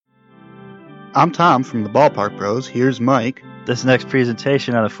I'm Tom from the Ballpark Bros. Here's Mike. This next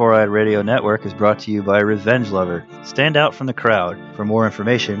presentation on the Four Eyed Radio Network is brought to you by Revenge Lover. Stand out from the crowd. For more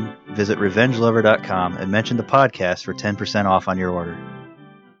information, visit revengelover.com and mention the podcast for 10% off on your order.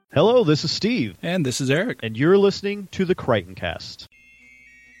 Hello, this is Steve. And this is Eric. And you're listening to the Crichtoncast.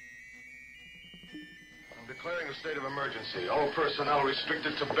 I'm declaring a state of emergency. All personnel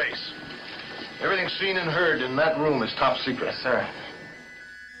restricted to base. Everything seen and heard in that room is top secret. Yes, sir.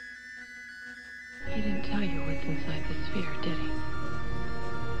 He didn't tell you what's inside the sphere, did he?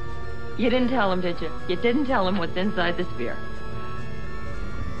 You didn't tell him, did you? You didn't tell him what's inside the sphere.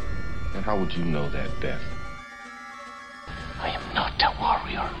 And how would you know that, Beth? I am not a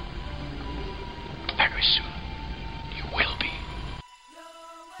warrior. Very soon, you will be.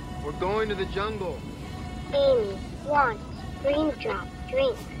 We're going to the jungle. Amy wants green drop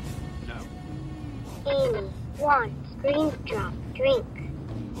drink. No. Amy wants green drop drink.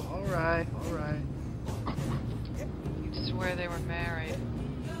 All right. You'd swear they were married.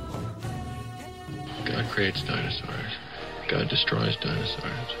 God creates dinosaurs. God destroys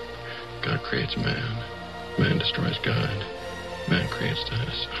dinosaurs. God creates man. Man destroys God. Man creates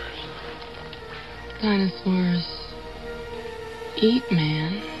dinosaurs. Dinosaurs eat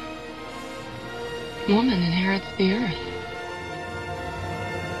man. Woman inherits the earth.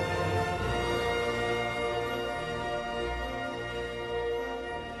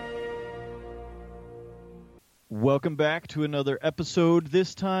 Welcome back to another episode.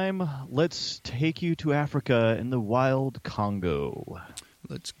 This time, let's take you to Africa in the wild Congo.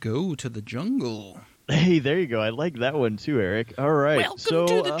 Let's go to the jungle. Hey, there you go. I like that one too, Eric. All right. Welcome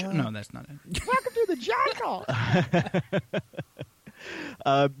to the jungle. No, that's not it. Welcome to the jungle.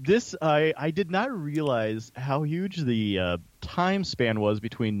 I did not realize how huge the time span was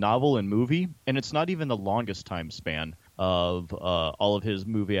between novel and movie, and it's not even the longest time span of all of his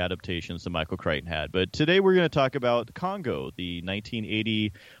movie adaptations that Michael Crichton had. But today we're going to talk about Congo, the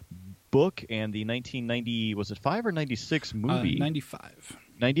 1980 book and the 1990, was it 5 or 96 movie? 95.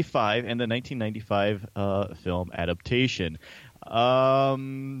 95 and the 1995 film adaptation.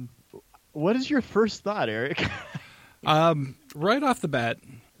 What is your first thought, Eric? Right off the bat,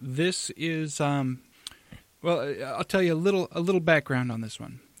 this is well, I'll tell you a little background on this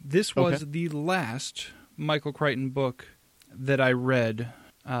one. This was the last Michael Crichton book that I read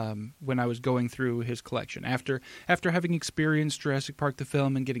when I was going through his collection. After having experienced Jurassic Park the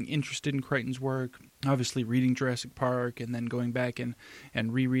film and getting interested in Crichton's work, obviously reading Jurassic Park and then going back and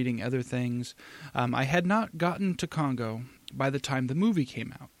rereading other things, I had not gotten to Congo by the time the movie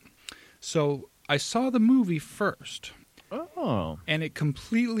came out. So I saw the movie first. Oh. And it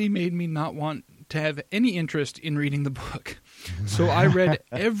completely made me not want to have any interest in reading the book. So I read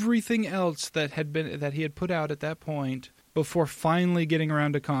everything else that he had put out at that point before finally getting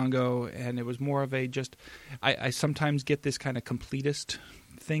around to Congo, and it was more of a I sometimes get this kind of completist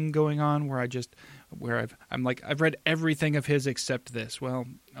thing going on where I've read everything of his except this. Well,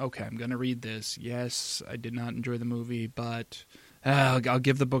 okay, I'm going to read this. Yes, I did not enjoy the movie, but I'll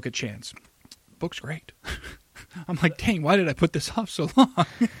give the book a chance. Book's great. I'm like, dang, why did I put this off so long?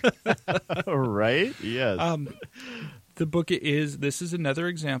 Right? Yes. The book this is another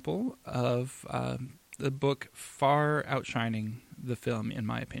example of the book far outshining the film, in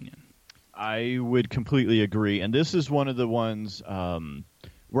my opinion. I would completely agree. And this is one of the ones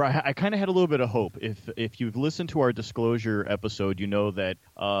where I kind of had a little bit of hope. If you've listened to our Disclosure episode, you know that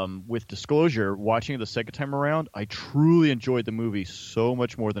with Disclosure, watching it the second time around, I truly enjoyed the movie so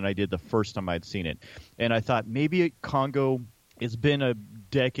much more than I did the first time I'd seen it. And I thought maybe Congo, it's been a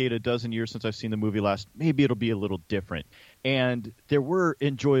dozen years since I've seen the movie last. Maybe it'll be a little different. And there were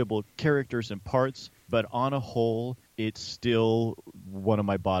enjoyable characters and parts, but on a whole, it's still one of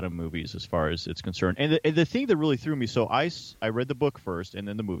my bottom movies as far as it's concerned. And the thing that really threw me, so I read the book first and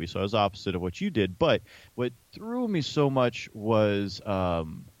then the movie, so I was opposite of what you did. But what threw me so much was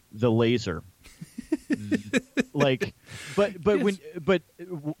the laser. But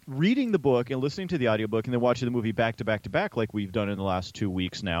reading the book and listening to the audiobook and then watching the movie back to back to back like we've done in the last 2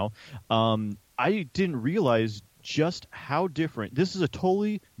 weeks now, I didn't realize just how different. This is a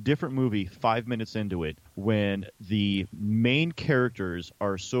totally different movie 5 minutes into it when the main characters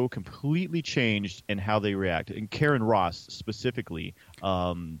are so completely changed in how they react. And Karen Ross specifically,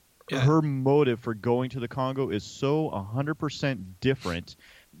 her motive for going to the Congo is so 100% different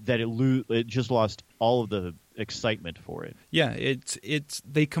that it just lost all of the excitement for it. Yeah,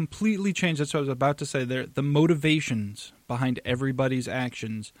 they completely changed. That's what I was about to say. The motivations behind everybody's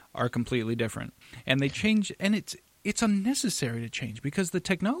actions are completely different, and they change. And it's unnecessary to change because the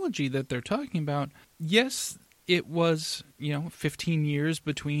technology that they're talking about, yes, it was, 15 years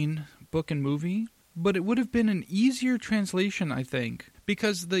between book and movie, but it would have been an easier translation, I think,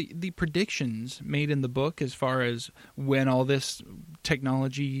 because the predictions made in the book as far as when all this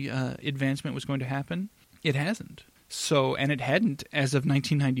technology advancement was going to happen, it hasn't. So, and it hadn't as of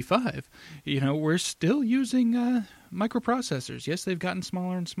 1995. We're still using microprocessors. Yes, they've gotten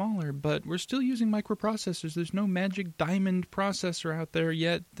smaller and smaller, but we're still using microprocessors. There's no magic diamond processor out there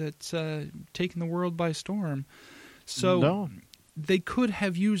yet that's taken the world by storm. So they could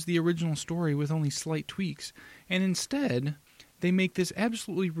have used the original story with only slight tweaks. And instead, they make this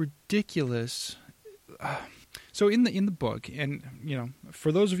absolutely ridiculous... So in the book, and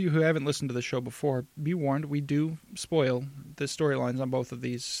for those of you who haven't listened to the show before, be warned, we do spoil the storylines on both of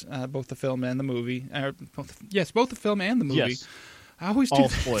these, both the film and the movie. Both the film and the movie. Yes. I always do all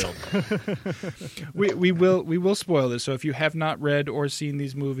that. spoiled. we will spoil this. So if you have not read or seen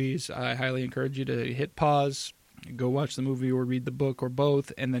these movies, I highly encourage you to hit pause, go watch the movie or read the book or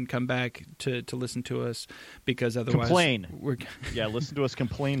both, and then come back to listen to us, because otherwise complain. Listen to us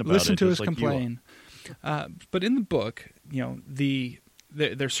complain about it. Listen to us complain. But in the book,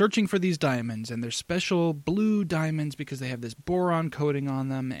 they're searching for these diamonds, and they're special blue diamonds because they have this boron coating on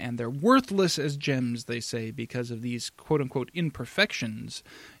them, and they're worthless as gems, they say, because of these quote-unquote imperfections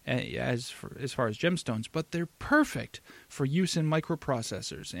as far as gemstones, but they're perfect for use in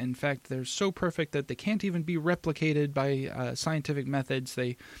microprocessors. In fact, they're so perfect that they can't even be replicated by scientific methods.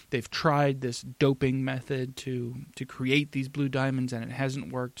 They've tried this doping method to create these blue diamonds, and it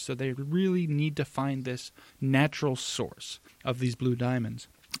hasn't worked, so they really need to find this natural source of these blue diamonds.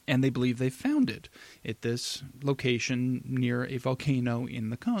 And they believe they found it at this location near a volcano in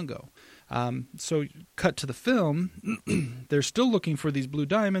the Congo. So cut to the film, they're still looking for these blue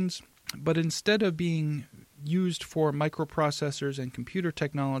diamonds, but instead of being used for microprocessors and computer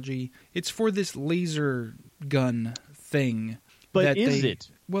technology, it's for this laser gun thing. But is it?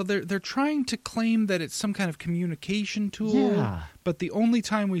 Well, they're trying to claim that it's some kind of communication tool, but the only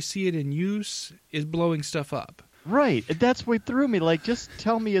time we see it in use is blowing stuff up. Right. That's what threw me. Like, just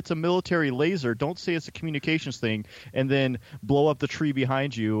tell me it's a military laser. Don't say it's a communications thing, and then blow up the tree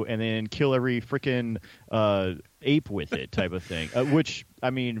behind you and then kill every freaking ape with it type of thing. Which, I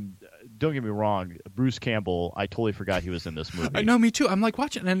mean, don't get me wrong. Bruce Campbell, I totally forgot he was in this movie. I know, me too. I'm like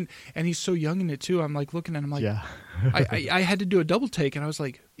watching, and he's so young in it too. I'm like looking at him like, yeah. I had to do a double take, and I was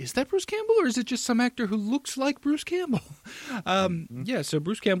like, is that Bruce Campbell, or is it just some actor who looks like Bruce Campbell? Yeah, so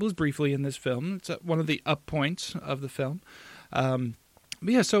Bruce Campbell is briefly in this film. It's one of the up points of the film.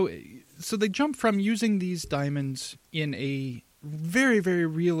 So they jump from using these diamonds in a very, very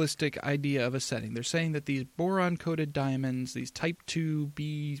realistic idea of a setting. They're saying that these boron-coated diamonds, these Type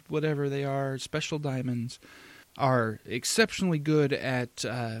 2B, whatever they are, special diamonds, are exceptionally good at,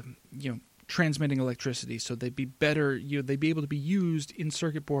 transmitting electricity. So they'd be better, they'd be able to be used in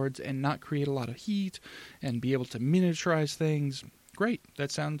circuit boards and not create a lot of heat and be able to miniaturize things. Great.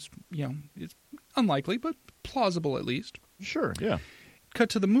 That sounds, it's unlikely, but plausible at least. Sure, yeah. Cut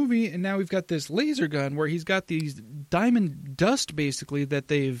to the movie, and now we've got this laser gun where he's got these diamond dust, basically, that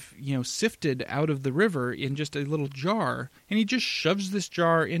they've, sifted out of the river in just a little jar. And he just shoves this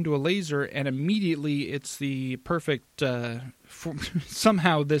jar into a laser, and immediately it's the perfect...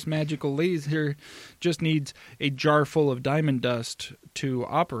 somehow this magical laser just needs a jar full of diamond dust to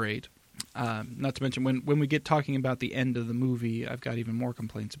operate. Not to mention, when we get talking about the end of the movie, I've got even more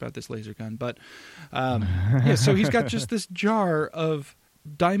complaints about this laser gun. But, so he's got just this jar of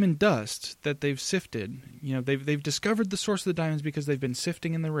diamond dust that they've sifted. They've discovered the source of the diamonds because they've been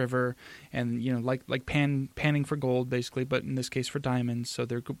sifting in the river, and like panning for gold basically, but in this case for diamonds. So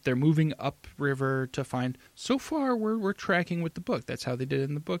they're moving up river to find. So far, we're tracking with the book. That's how they did it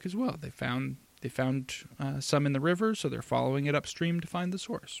in the book as well. They found some in the river, so they're following it upstream to find the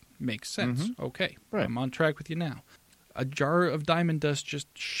source. Makes sense. Mm-hmm. Okay, right. I'm on track with you now. A jar of diamond dust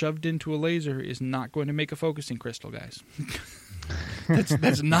just shoved into a laser is not going to make a focusing crystal, guys.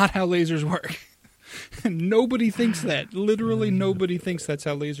 That's not how lasers work. Nobody thinks that. Literally nobody thinks that's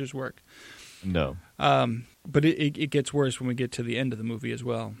how lasers work. No. But it gets worse when we get to the end of the movie as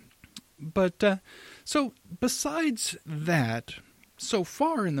well. But so besides that, so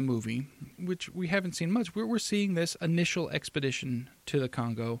far in the movie, which we haven't seen much, we're seeing this initial expedition to the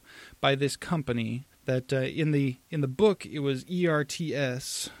Congo by this company that in the book it was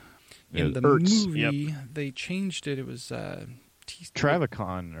ERTS. In the movie, they changed it. It was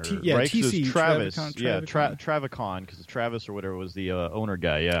Travacon or TC, Travis. Travacon. Travacon, because Travis or whatever was the owner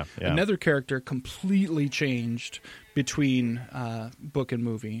guy. Yeah. Another character completely changed between book and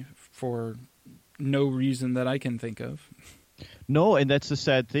movie for no reason that I can think of. No, and that's the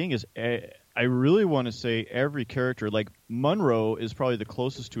sad thing is I really want to say every character, like Munro is probably the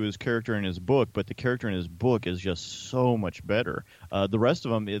closest to his character in his book, but the character in his book is just so much better. The rest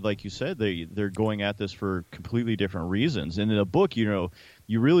of them, like you said, they're going at this for completely different reasons. And in a book, you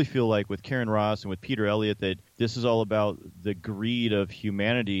really feel like with Karen Ross and with Peter Elliott that this is all about the greed of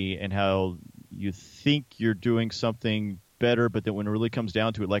humanity and how you think you're doing something better, but then when it really comes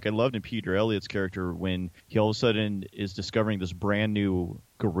down to it, like I loved in Peter Elliott's character when he all of a sudden is discovering this brand new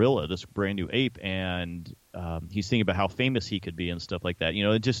gorilla, this brand new ape, and he's thinking about how famous he could be and stuff like that.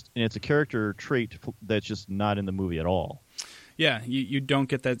 It's a character trait that's just not in the movie at all. Yeah, you don't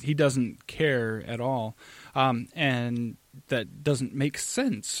get that. He doesn't care at all, and that doesn't make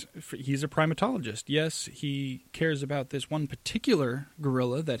sense. He's a primatologist. Yes, he cares about this one particular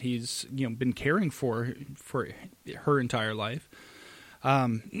gorilla that he's been caring for her entire life.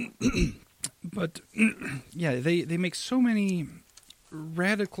 But yeah, they make so many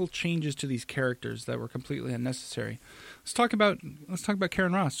radical changes to these characters that were completely unnecessary. Let's talk about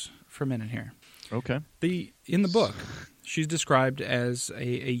Karen Ross for a minute here. Okay. In the book, she's described as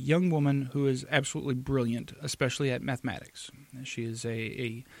a young woman who is absolutely brilliant, especially at mathematics. She is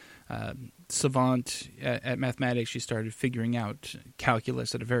a savant at mathematics. She started figuring out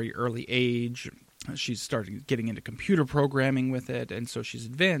calculus at a very early age. She started getting into computer programming with it, and so she's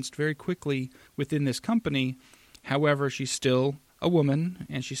advanced very quickly within this company. However, she's still a woman,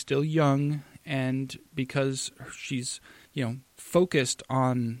 and she's still young, and because she's focused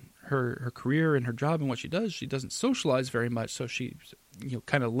on her career and her job and what she does, she doesn't socialize very much, so she's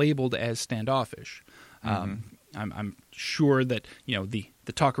kind of labeled as standoffish. I'm sure that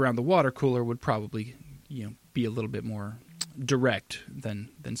the talk around the water cooler would probably be a little bit more direct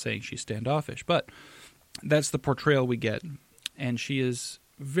than saying she's standoffish, but that's the portrayal we get, and she is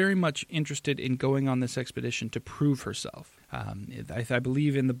very much interested in going on this expedition to prove herself. I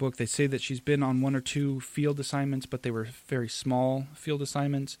believe in the book they say that she's been on 1 or 2 field assignments, but they were very small field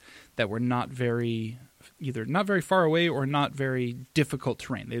assignments that were either not very far away or not very difficult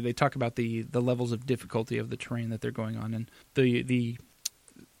terrain. They talk about the levels of difficulty of the terrain that they're going on, and the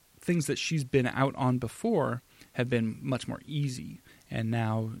things that she's been out on before have been much more easy. And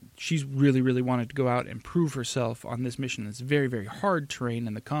now she's really, really wanted to go out and prove herself on this mission. It's very, very hard terrain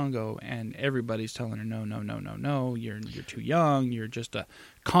in the Congo, and everybody's telling her, no, you're too young. You're just a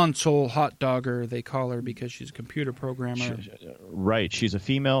console hot dogger, they call her, because she's a computer programmer. Right. She's a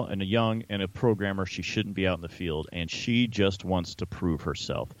female and a young and a programmer. She shouldn't be out in the field, and she just wants to prove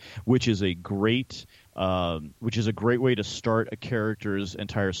herself, which is a great way to start a character's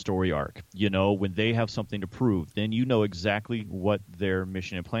entire story arc. When they have something to prove, then exactly what their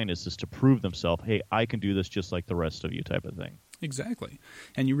mission and plan is to prove themselves. Hey, I can do this just like the rest of you, type of thing. Exactly.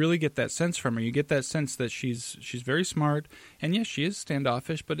 And you really get that sense from her. You get that sense that she's very smart, and yes, she is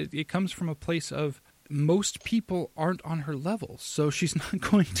standoffish, but it comes from a place of most people aren't on her level, so she's not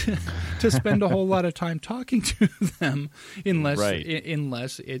going to spend a whole lot of time talking to them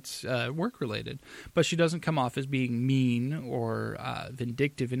unless it's work related. But she doesn't come off as being mean or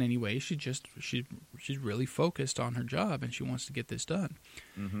vindictive in any way. She's really focused on her job, and she wants to get this done.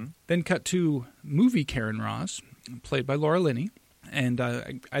 Mm-hmm. Then cut to movie Karen Ross, played by Laura Linney. And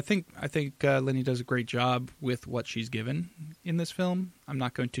I think Linney does a great job with what she's given in this film. I'm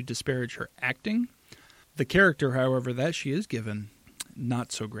not going to disparage her acting. The character, however, that she is given,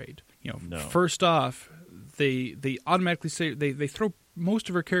 not so great. No. First off, they automatically say they throw most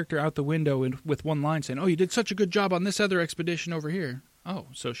of her character out the window with one line saying, "Oh, you did such a good job on this other expedition over here." Oh,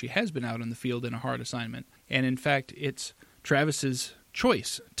 so she has been out in the field in a hard assignment, and in fact, it's Travis's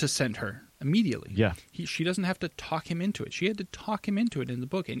choice to send her immediately. Yeah, she doesn't have to talk him into it. She had to talk him into it in the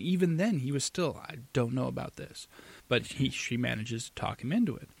book, and even then, he was still, I don't know about this, but she manages to talk him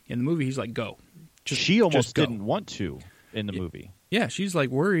into it. In the movie, he's like, "Go." She almost didn't want to in the movie. Yeah, she's like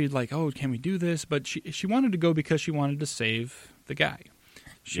worried, like, "Oh, can we do this?" But she wanted to go because she wanted to save the guy.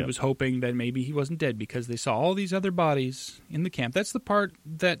 She was hoping that maybe he wasn't dead because they saw all these other bodies in the camp. That's the part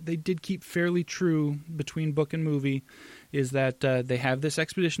that they did keep fairly true between book and movie, is that they have this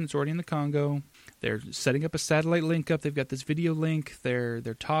expedition that's already in the Congo. They're setting up a satellite link up. They've got this video link. They're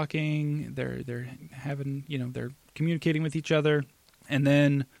talking. They're having, they're communicating with each other. And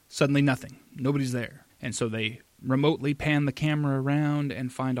then suddenly nothing. Nobody's there. And so they remotely pan the camera around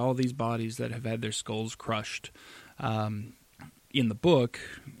and find all these bodies that have had their skulls crushed. In the book,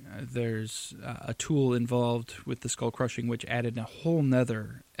 there's a tool involved with the skull crushing which added a whole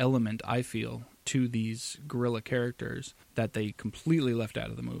nother element, I feel, to these gorilla characters that they completely left out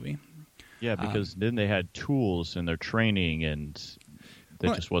of the movie. Yeah, because then they had tools in their training and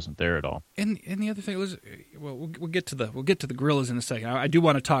that just wasn't there at all. And the other thing was, well, we'll get to the gorillas in a second. I do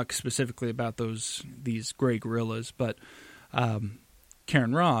want to talk specifically about these gray gorillas, but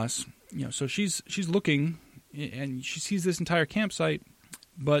Karen Ross, so she's looking and she sees this entire campsite,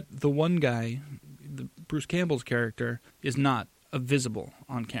 but the one guy, Bruce Campbell's character, is not visible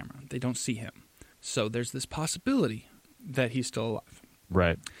on camera. They don't see him. So there's this possibility that he's still alive.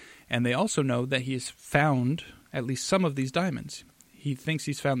 Right. And they also know that he's found at least some of these diamonds. He thinks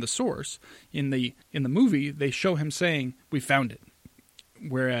he's found the source. In the movie, they show him saying, "We found it."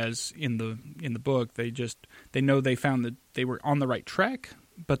 Whereas in the book, they know they found that they were on the right track,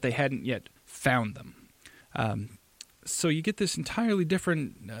 but they hadn't yet found them. So you get this entirely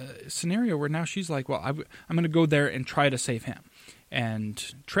different scenario where now she's like, well, I'm going to go there and try to save him.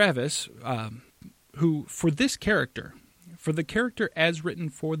 And Travis, who for this character, for the character as written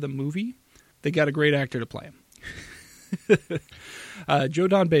for the movie, they got a great actor to play him. Joe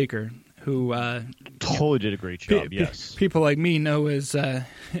Don Baker, who totally did a great job. Yes, people like me know as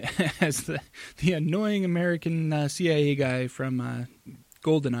as the annoying American CIA guy from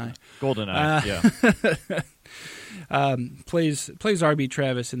GoldenEye. GoldenEye, plays R.B.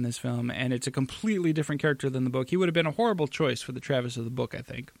 Travis in this film, and it's a completely different character than the book. He would have been a horrible choice for the Travis of the book, I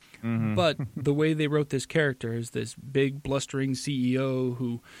think. Mm-hmm. But the way they wrote this character is this big, blustering CEO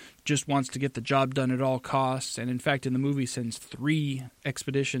who just wants to get the job done at all costs, and in fact, in the movie, sends 3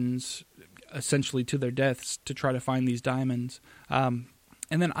 expeditions essentially to their deaths to try to find these diamonds.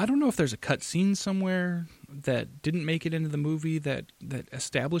 And then I don't know if there's a cut scene somewhere that didn't make it into the movie that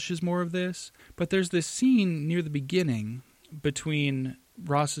establishes more of this. But there's this scene near the beginning between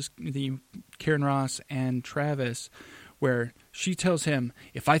Karen Ross and Travis where she tells him,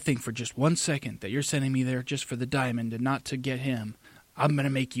 if I think for just 1 second that you're sending me there just for the diamond and not to get him, I'm going to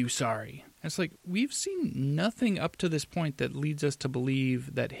make you sorry. And it's like, we've seen nothing up to this point that leads us to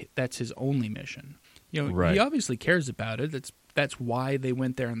believe that that's his only mission. Right. He obviously cares about it. That's why they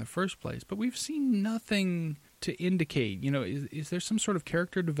went there in the first place. But we've seen nothing to indicate, is there some sort of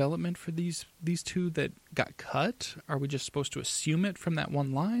character development for these two that got cut? Are we just supposed to assume it from that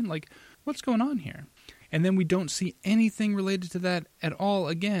one line? Like, what's going on here? And then we don't see anything related to that at all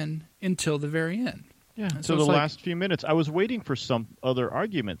again until the very end. Yeah, so the last few minutes, I was waiting for some other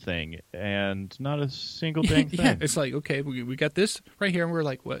argument thing, and not a single dang thing. Yeah, it's like, okay, we got this right here, and we're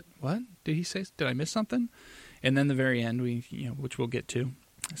like, what did he say? Did I miss something? And then the very end, which we'll get to.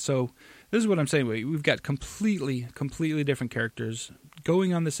 So this is what I'm saying. We've got completely different characters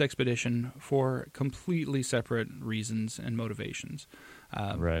going on this expedition for completely separate reasons and motivations.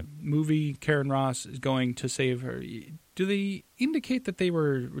 Right. Movie, Karen Ross is going to save her. Do they indicate that they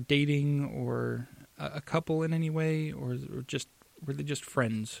were dating or a couple in any way, or were they just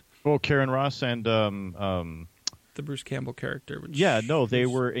friends? Well, Karen Ross and the Bruce Campbell character. They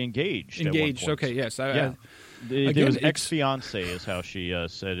were engaged. Engaged. Okay. Yes. It was ex-fiance, is how she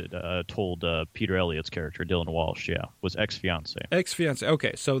said it. Told Peter Elliott's character, Dylan Walsh. Yeah, was ex-fiance. Ex-fiance.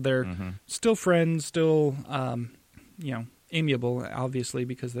 Okay, so they're still friends, still amiable, obviously,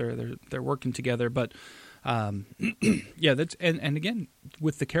 because they're working together. But that's and again,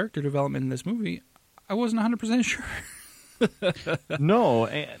 with the character development in this movie, I wasn't 100% sure. No,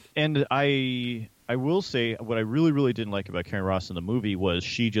 and I will say what I really, really didn't like about Karen Ross in the movie was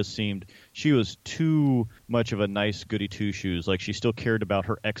she was too much of a nice goody two-shoes. Like, she still cared about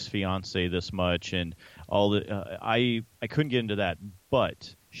her ex-fiance this much and all the I couldn't get into that,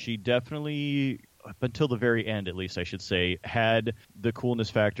 but she definitely, up until the very end at least I should say, had the coolness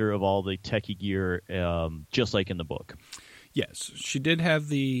factor of all the techie gear, just like in the book. Yes, she did have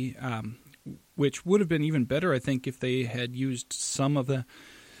the which would have been even better, I think, if they had used some of the...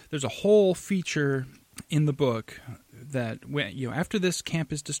 There's a whole feature in the book that after this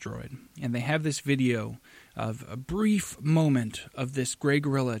camp is destroyed, and they have this video of a brief moment of this gray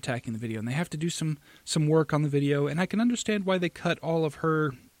gorilla attacking the video, and they have to do some work on the video, and I can understand why they cut all of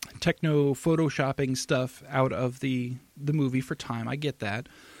her techno photoshopping stuff out of the movie for time. I get that.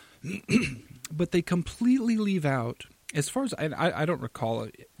 But they completely leave out, as far as I don't recall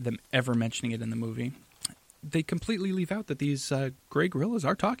them ever mentioning it in the movie, they completely leave out that these gray gorillas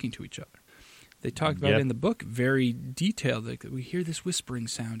are talking to each other. They talk about it in the book very detailed. Like, we hear this whispering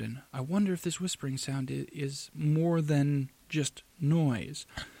sound, and I wonder if this whispering sound is more than just noise.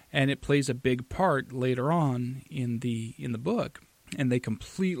 And it plays a big part later on in the book, and they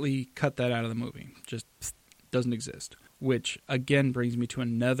completely cut that out of the movie. Just doesn't exist. Which, again, brings me to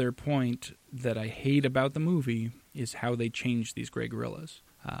another point that I hate about the movie, is how they changed these gray gorillas.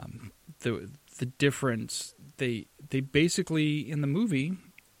 The difference, they basically, in the movie,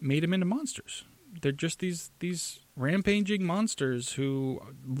 made them into monsters. they're just these rampaging monsters who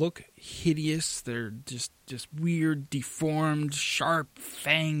look hideous. They're just weird, deformed, sharp,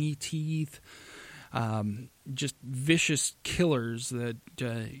 fangy teeth, just vicious killers that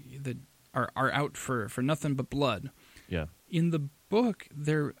are out for nothing but blood. Yeah. In the book,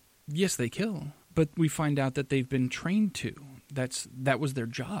 they kill, but we find out that they've been trained to. That was their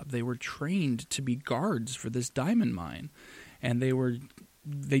job. They were trained to be guards for this diamond mine, and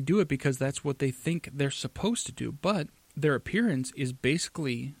they do it because that's what they think they're supposed to do. But their appearance is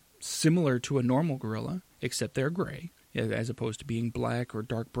basically similar to a normal gorilla, except they're gray, as opposed to being black or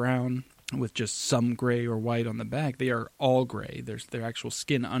dark brown with just some gray or white on the back. They are all gray. Their actual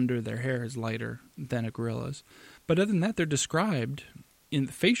skin under their hair is lighter than a gorilla's. But other than that, they're described in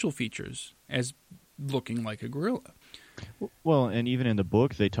the facial features as looking like a gorilla. Well, and even in the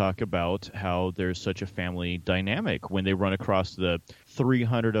book, they talk about how there's such a family dynamic when they run across the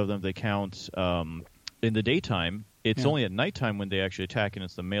 300 of them they count in the daytime. It's only at nighttime when they actually attack, and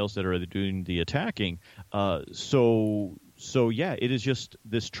it's the males that are doing the attacking. So yeah, it is just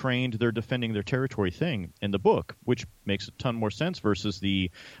this trained, they're defending their territory thing in the book, which makes a ton more sense versus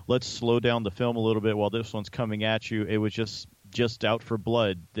the let's slow down the film a little bit while this one's coming at you. It was just out for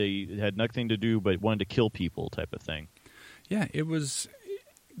blood. They had nothing to do but wanted to kill people type of thing. Yeah, it was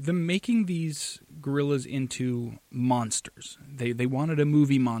them making these gorillas into monsters. They wanted a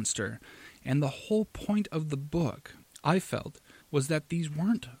movie monster. And the whole point of the book, I felt, was that these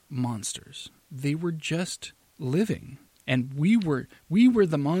weren't monsters. They were just living. And we were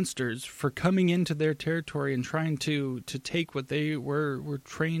the monsters for coming into their territory and trying to take what they were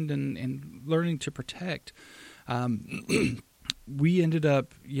trained and learning to protect. We ended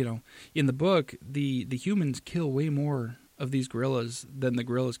up, in the book, the humans kill way more of these gorillas than the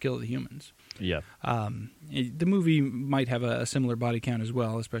gorillas kill the humans. Yeah. The movie might have a similar body count as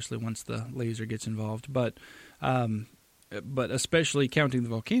well, especially once the laser gets involved. But especially counting the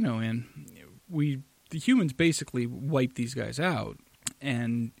volcano in, the humans basically wipe these guys out,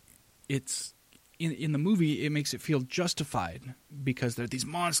 and it's in the movie it makes it feel justified because they're these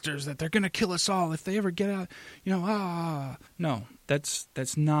monsters that they're going to kill us all if they ever get out. No,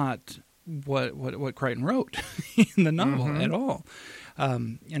 that's not what Crichton wrote in the novel at all.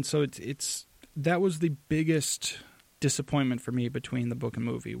 And so it's that was the biggest disappointment for me between the book and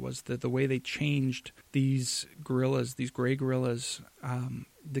movie, was that the way they changed these gorillas, these gray gorillas,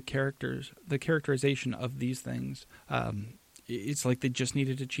 the characterization of these things. It's like they just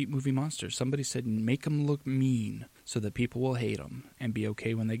needed a cheap movie monster. Somebody said, make them look mean so that people will hate them and be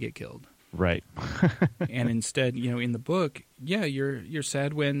okay when they get killed. Right. And instead, in the book, you're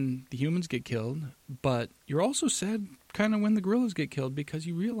sad when the humans get killed, but you're also sad kind of when the gorillas get killed, because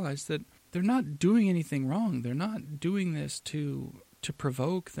you realize that they're not doing anything wrong. They're not doing this to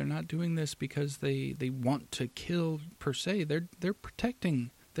provoke. They're not doing this because they want to kill per se. They're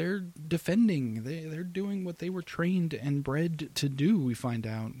protecting. They're defending. They're doing what they were trained and bred to do, we find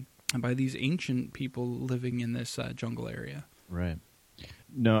out, by these ancient people living in this jungle area. Right.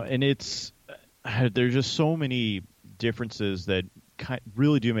 No, and there's just so many differences that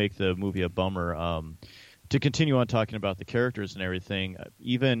really do make the movie a bummer. To continue on talking about the characters and everything,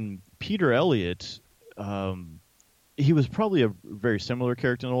 even Peter Elliott, he was probably a very similar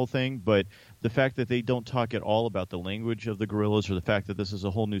character in the whole thing, but the fact that they don't talk at all about the language of the gorillas, or the fact that this is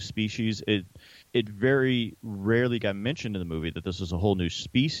a whole new species, it very rarely got mentioned in the movie that this is a whole new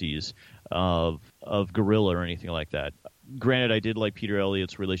species of gorilla or anything like that. Granted, I did like Peter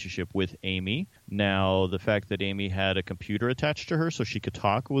Elliott's relationship with Amy. Now, the fact that Amy had a computer attached to her so she could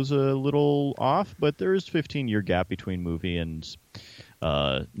talk was a little off, but there is a 15-year gap between movie and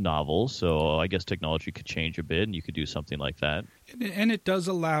novel, so I guess technology could change a bit and you could do something like that. And it does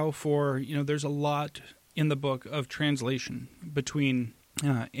allow for, there's a lot in the book of translation between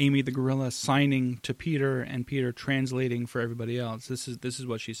Amy the gorilla signing to Peter and Peter translating for everybody else. This is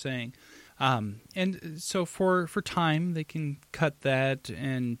what she's saying. And so for time, they can cut that,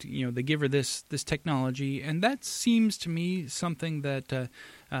 and they give her this technology, and that seems to me something that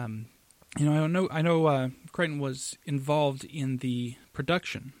I know Crichton was involved in the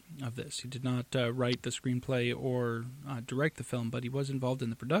production of this. He did not write the screenplay or direct the film, but he was involved in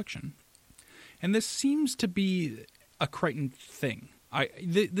the production. And this seems to be a Crichton thing.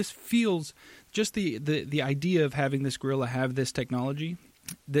 This feels just the idea of having this gorilla have this technology.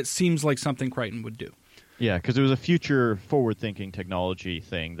 That seems like something Crichton would do. Yeah, because it was a future forward-thinking technology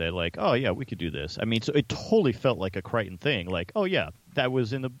thing that, like, oh, yeah, we could do this. I mean, so it totally felt like a Crichton thing. Like, oh, yeah, that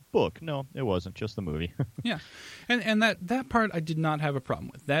was in the book. No, it wasn't, just the movie. Yeah, and that part I did not have a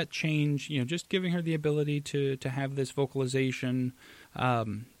problem with. That change, just giving her the ability to have this vocalization.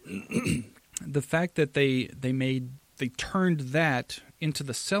 the fact that they turned that into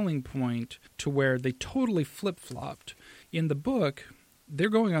the selling point to where they totally flip-flopped. In the book, they're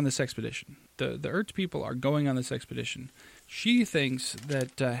going on this expedition. The Ertz people are going on this expedition. She thinks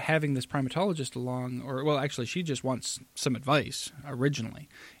that having this primatologist along, actually, she just wants some advice originally,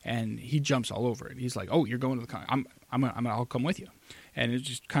 and he jumps all over it. He's like, "Oh, you're going to the I'll come with you," and it's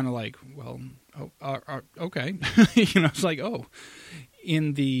just kind of like, "Well, okay," It's like, oh.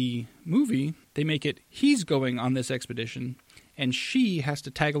 In the movie, they make it he's going on this expedition, and she has to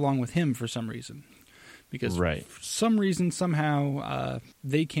tag along with him for some reason. Because for some reason, somehow,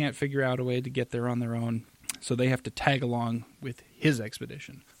 they can't figure out a way to get there on their own, so they have to tag along with his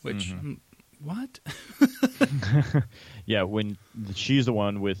expedition, which, what? Yeah, when she's the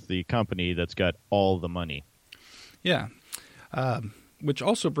one with the company that's got all the money. Yeah, which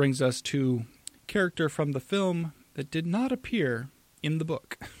also brings us to a character from the film that did not appear in the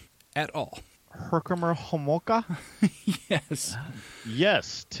book at all. Herkimer Homoka? Yes.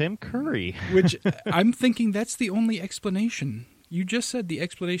 Yes, Tim Curry. Which I'm thinking that's the only explanation. You just said the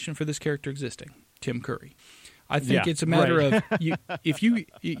explanation for this character existing, Tim Curry. I think it's a matter of if you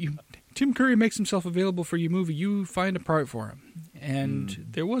Tim Curry makes himself available for your movie, you find a part for him. And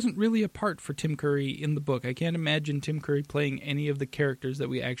there wasn't really a part for Tim Curry in the book. I can't imagine Tim Curry playing any of the characters that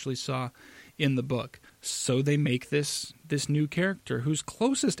we actually saw in the book. So they make this new character whose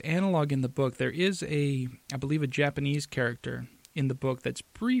closest analog in the book, there is I believe a Japanese character in the book that's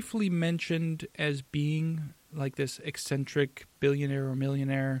briefly mentioned as being like this eccentric billionaire or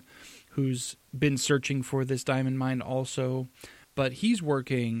millionaire who's been searching for this diamond mine also. But he's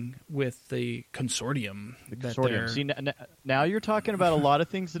working with the consortium. See, now you're talking about a lot of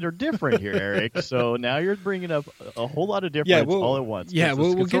things that are different here, Eric. So now you're bringing up a whole lot of difference all at once. Yeah,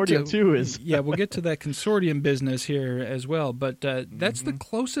 we'll get to too is. Yeah, we'll get to that consortium business here as well. But that's the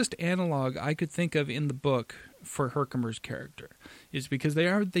closest analog I could think of in the book for Herkimer's character, is because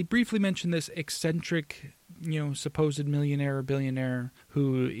they briefly mention this eccentric, supposed millionaire or billionaire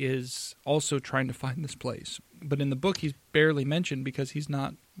who is also trying to find this place. But in the book, he's barely mentioned because he's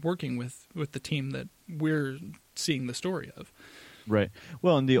not working with the team that we're seeing the story of. Right.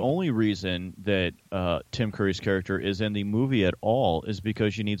 Well, and the only reason that Tim Curry's character is in the movie at all is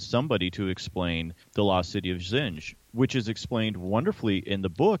because you need somebody to explain the lost city of Zinj, which is explained wonderfully in the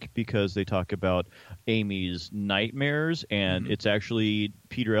book because they talk about Amy's nightmares, and it's actually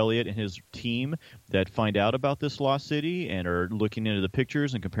Peter Elliott and his team that find out about this lost city and are looking into the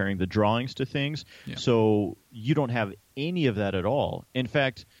pictures and comparing the drawings to things. Yeah. So you don't have any of that at all. In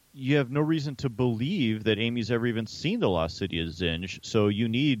fact, you have no reason to believe that Amy's ever even seen the lost city of Zinj, so you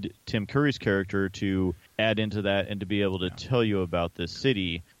need Tim Curry's character to add into that and to be able to tell you about this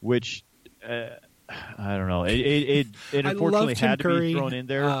city, which... I don't know. It unfortunately had to be thrown in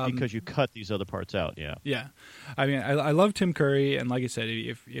there because you cut these other parts out. Yeah. Yeah. I mean, I love Tim Curry, and like I said,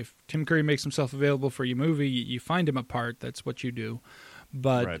 if Tim Curry makes himself available for your movie, you find him a part. That's what you do.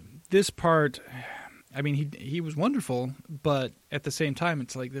 But this part, I mean, he was wonderful, but at the same time,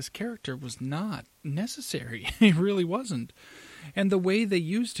 it's like this character was not necessary. He really wasn't. And the way they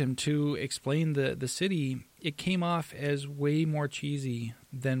used him to explain the city, it came off as way more cheesy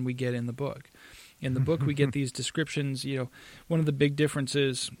than we get in the book. In the book, we get these descriptions. One of the big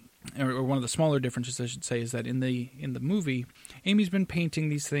differences, or one of the smaller differences, I should say, is that in the movie, Amy's been painting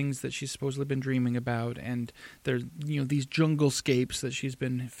these things that she's supposedly been dreaming about, and there's these junglescapes that she's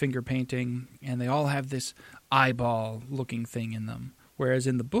been finger painting, and they all have this eyeball-looking thing in them. Whereas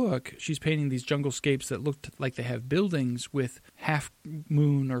in the book, she's painting these junglescapes that looked like they have buildings with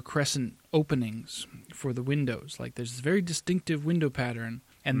half-moon or crescent openings for the windows. Like there's this very distinctive window pattern.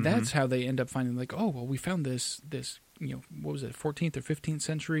 And that's how they end up finding, like, oh, well, we found this, what was it, 14th or 15th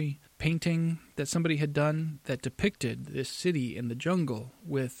century painting that somebody had done that depicted this city in the jungle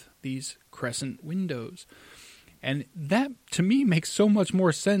with these crescent windows. And that, to me, makes so much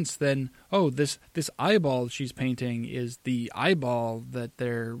more sense than, oh, this eyeball she's painting is the eyeball that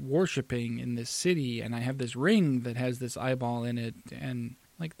they're worshiping in this city, and I have this ring that has this eyeball in it, and...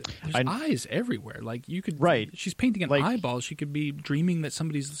 Like, there's eyes everywhere. Like, you could... Right. She's painting an eyeball. She could be dreaming that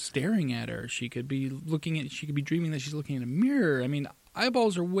somebody's staring at her. She could be dreaming that she's looking in a mirror. I mean,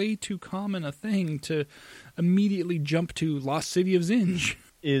 eyeballs are way too common a thing to immediately jump to Lost City of Zinj.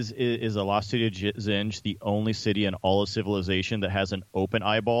 Is the Lost City of Zinj the only city in all of civilization that has an open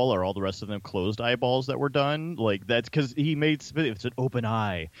eyeball, or all the rest of them closed eyeballs that were done? Like, that's because he made it's an open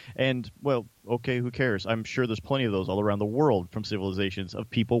eye. And, well, okay, who cares? I'm sure there's plenty of those all around the world from civilizations of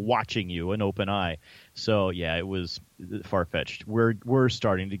people watching you, an open eye. So, yeah, it was far-fetched. We're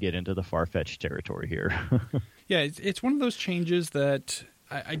starting to get into the far-fetched territory here. Yeah, it's one of those changes that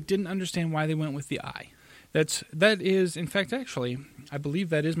I didn't understand why they went with the eye. That is, in fact, actually, I believe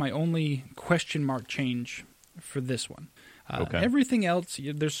that is my only question mark change for this one. Okay. Everything else,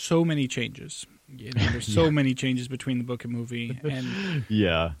 there's so many changes. There's so many changes between the book and movie, and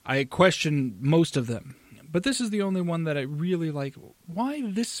I question most of them. But this is the only one that I really like. Why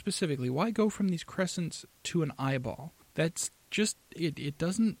this specifically? Why go from these crescents to an eyeball? That's just, it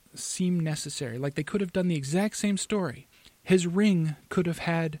doesn't seem necessary. Like, they could have done the exact same story. His ring could have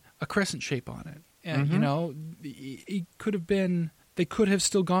had a crescent shape on it. And, it could have been, they could have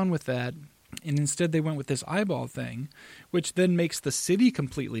still gone with that. And instead they went with this eyeball thing, which then makes the city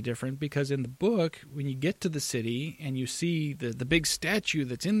completely different, because in the book, when you get to the city and you see the big statue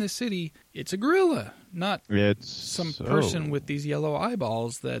that's in the city, it's a gorilla, not some person with these yellow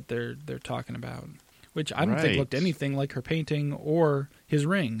eyeballs that they're talking about, which I don't think looked anything like her painting or his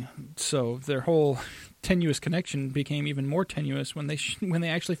ring. So their whole tenuous connection became even more tenuous when they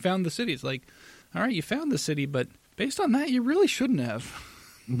actually found the city. It's like, all right, you found the city, but based on that, you really shouldn't have.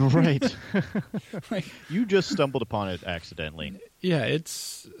 Right. Like, you just stumbled upon it accidentally. Yeah,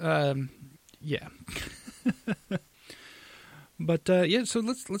 it's yeah. But so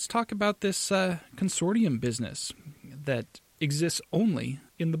let's talk about this consortium business that exists only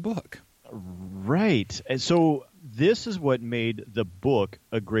in the book. Right. And so this is what made the book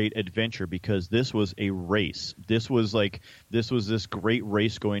a great adventure, because this was a race. This was this great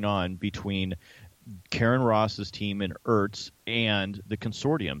race going on between Karen Ross's team and Ertz and the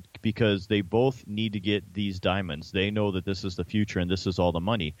consortium, because they both need to get these diamonds. They know that this is the future and this is all the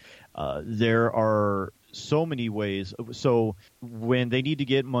money. There are so many ways. So when they need to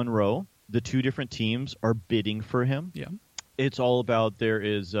get Monroe, the two different teams are bidding for him. Yeah. It's all about there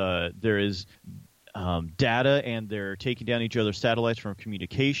is data, and they're taking down each other's satellites from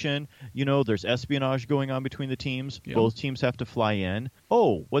communication. There's espionage going on between the teams. Yeah. Both teams have to fly in.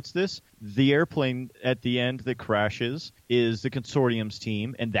 Oh, what's this? The airplane at the end that crashes is the consortium's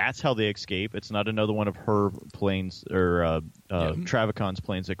team, and that's how they escape. It's not another one of her planes or Travicon's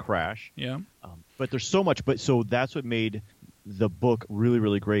planes that crash. Yeah. But there's so much. So that's what made the book really,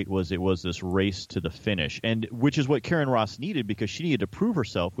 really great. It was this race to the finish, and which is what Karen Ross needed, because she needed to prove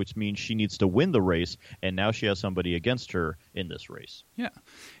herself, which means she needs to win the race, and now she has somebody against her in this race. Yeah,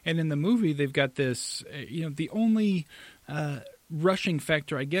 and in the movie they've got this. The only rushing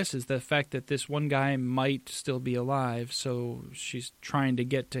factor, I guess, is the fact that this one guy might still be alive, so she's trying to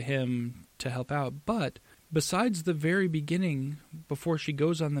get to him to help out. But besides the very beginning, before she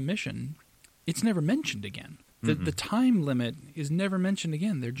goes on the mission, it's never mentioned again. The time limit is never mentioned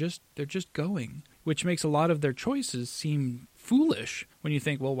again. They're just going, which makes a lot of their choices seem foolish when you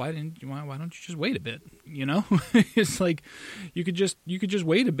think, well, why don't you just wait a bit? It's like you could just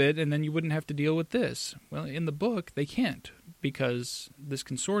wait a bit and then you wouldn't have to deal with this. Well, in the book they can't, because this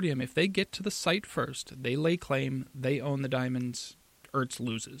consortium, if they get to the site first, they lay claim, they own the diamonds. Ertz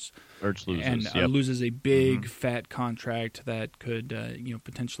loses. And loses a big fat contract that could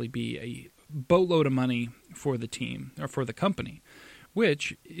potentially be a boatload of money for the team or for the company,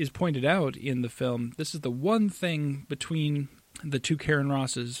 which is pointed out in the film. This is the one thing between the two Karen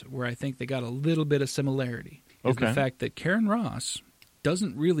Rosses where I think they got a little bit of similarity. Is the fact that Karen Ross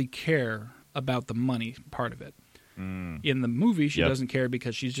doesn't really care about the money part of it. In the movie, she doesn't care,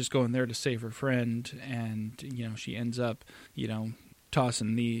 because she's just going there to save her friend, and she ends up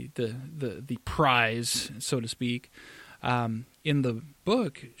tossing the prize, so to speak. In the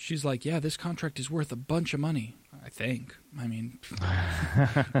book, she's like, yeah, this contract is worth a bunch of money, I think. I mean,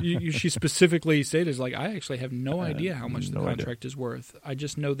 she specifically stated, like, I actually have no idea how much the contract is worth. I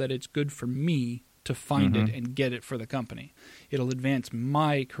just know that it's good for me to find it and get it for the company. It'll advance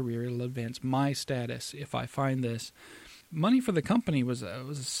my career. It'll advance my status if I find this. Money for the company was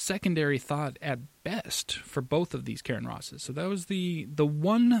a secondary thought at best for both of these Karen Rosses. So that was the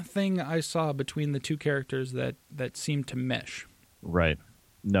one thing I saw between the two characters that seemed to mesh. Right.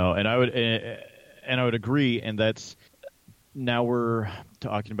 No, and I would agree, and that's, now we're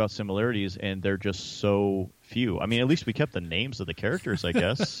talking about similarities, and they're just so few. I mean, at least we kept the names of the characters, I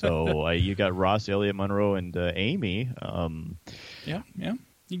guess. So you got Ross, Elliot, Monroe, and Amy. Yeah.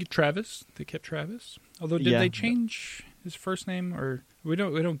 You get Travis. They kept Travis. Although, did they change his first name, or we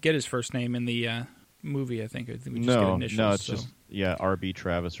don't get his first name in the movie? I think we just get initials. No, it's just RB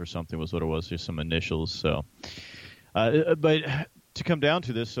Travis or something was what it was. Just some initials. So, but to come down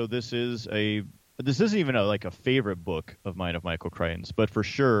to this, so this is a this isn't even like a favorite book of mine of Michael Crichton's, but for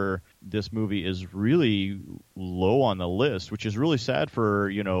sure this movie is really low on the list, which is really sad for,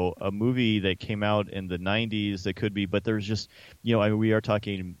 a movie that came out in the 90s that could be, but there's just, we are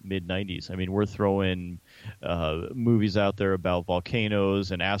talking mid-90s. I mean, we're throwing movies out there about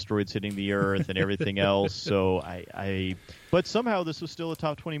volcanoes and asteroids hitting the Earth and everything else. So but somehow this was still a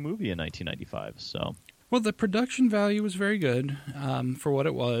top 20 movie in 1995. So. Well, the production value was very good for what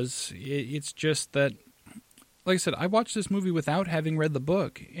it was. It's just that, like I said, I watched this movie without having read the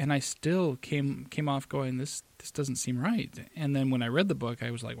book, and I still came off going, this doesn't seem right. And then when I read the book,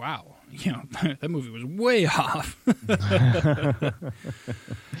 I was like, wow, that movie was way off.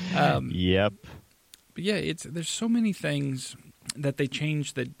 Yep. But yeah, there's so many things that they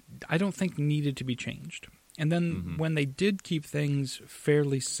changed that I don't think needed to be changed. And then when they did keep things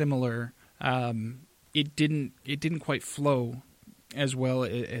fairly similar, it didn't quite flow as well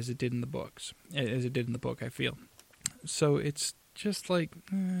as it did in the books, I feel. So it's just like,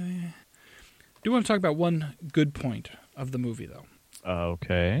 I do want to talk about one good point of the movie, though.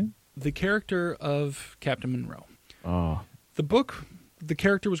 Okay. The character of Captain Monroe. Oh. The book, the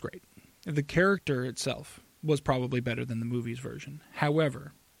character was great. The character itself was probably better than the movie's version.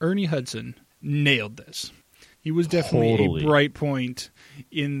 However, Ernie Hudson nailed this. He was definitely a bright point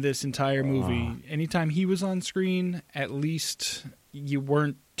in this entire movie. Anytime he was on screen, at least you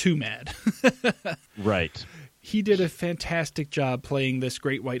weren't too mad. Right. He did a fantastic job playing this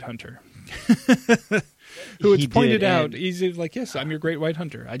great white hunter. Who it's pointed out, he's like, yes, I'm your great white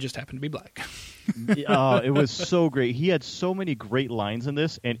hunter. I just happen to be black. It was so great. He had so many great lines in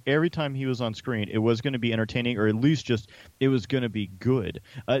this, and every time he was on screen, it was going to be entertaining, or at least just it was going to be good.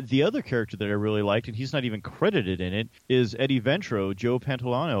 The other character that I really liked, and he's not even credited in it, is Eddie Ventro, Joe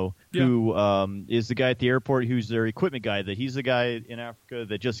Pantoliano, who is the guy at the airport who's their equipment guy, that he's the guy in Africa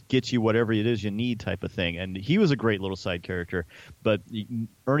that just gets you whatever it is you need type of thing. And he was a great little side character, but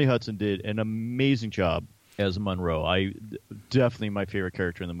Ernie Hudson did an amazing job as Monroe. Definitely my favorite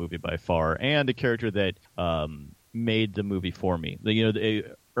character in the movie by far, and a character that made the movie for me.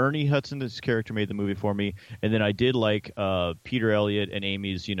 Ernie Hudson's character made the movie for me, and then I did like Peter Elliott and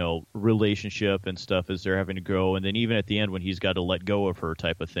Amy's relationship and stuff as they're having to go, and then even at the end when he's got to let go of her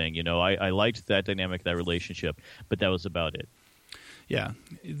type of thing. I liked that dynamic, that relationship, but that was about it. Yeah,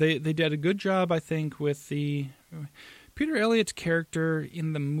 they did a good job, I think, with the Peter Elliott's character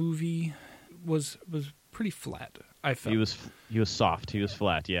in the movie was pretty flat, I felt. He was soft. He was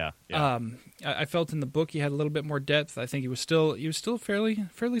flat. Yeah. I felt in the book he had a little bit more depth. I think he was still a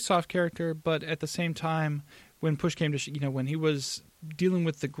fairly soft character, but at the same time, when push came to when he was dealing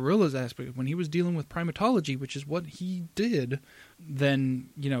with the gorillas aspect, when he was dealing with primatology, which is what he did,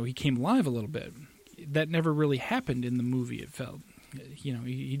 then he came alive a little bit. That never really happened in the movie. It felt.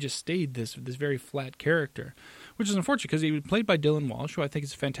 He just stayed this very flat character, which is unfortunate because he was played by Dylan Walsh, who I think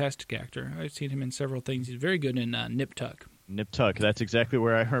is a fantastic actor. I've seen him in several things. He's very good in Nip Tuck. Nip Tuck, that's exactly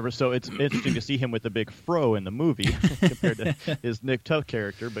where I remember. So it's interesting to see him with the big fro in the movie compared to his Nip Tuck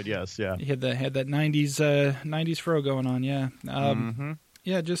character. But yes, yeah, he had that '90s fro going on. Yeah,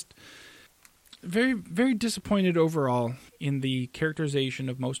 yeah, just very very disappointed overall in the characterization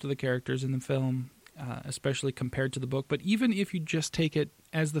of most of the characters in the film. Especially compared to the book. But even if you just take it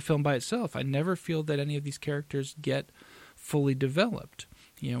as the film by itself, I never feel that any of these characters get fully developed.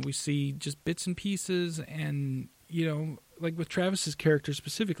 We see just bits and pieces, and, like with Travis's character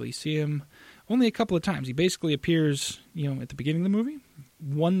specifically, you see him only a couple of times. He basically appears, at the beginning of the movie,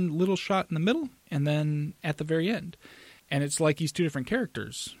 one little shot in the middle, and then at the very end. And it's like he's two different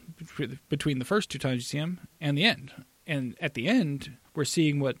characters between the first two times you see him and the end. And at the end, we're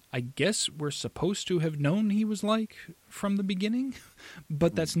seeing what I guess we're supposed to have known he was like from the beginning,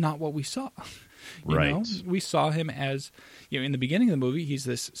 but that's not what we saw. Right. We saw him as, in the beginning of the movie, he's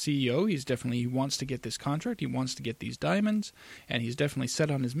this CEO. He wants to get this contract. He wants to get these diamonds, and he's definitely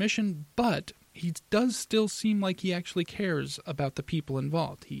set on his mission, but he does still seem like he actually cares about the people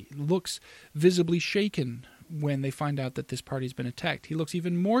involved. He looks visibly shaken when they find out that this party's been attacked. He looks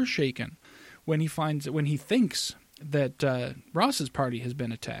even more shaken when he thinks that Ross's party has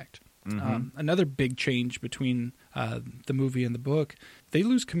been attacked. Mm-hmm. Another big change between the movie and the book. They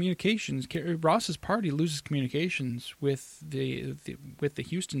lose communications. Ross's party loses communications with the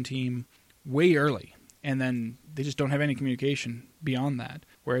Houston team way early, and then they just don't have any communication beyond that.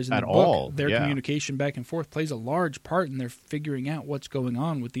 Whereas in the book, their communication back and forth plays a large part in their figuring out what's going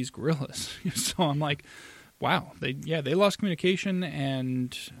on with these gorillas. So I'm like, wow, they lost communication,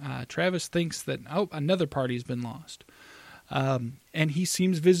 and Travis thinks that another party's been lost. And he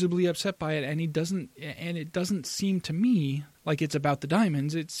seems visibly upset by it, and it doesn't seem to me like it's about the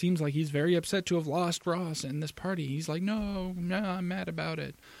diamonds. It seems like he's very upset to have lost Ross in this party. He's like, no, I'm mad about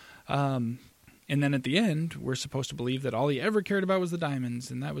it. And then at the end, we're supposed to believe that all he ever cared about was the diamonds,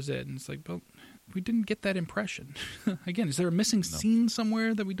 and that was it. And it's like, well, we didn't get that impression. Again, is there a missing scene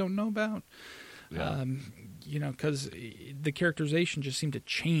somewhere that we don't know about? Yeah. Because the characterization just seemed to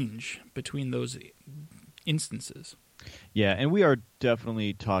change between those instances. Yeah, and we are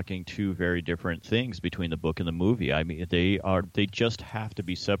definitely talking two very different things between the book and the movie. I mean, they just have to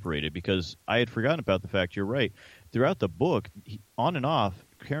be separated, because I had forgotten about the fact, you're right. Throughout the book, on and off,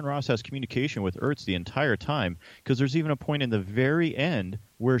 Karen Ross has communication with Ertz the entire time, because there's even a point in the very end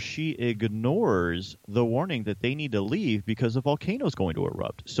where she ignores the warning that they need to leave because the volcano's going to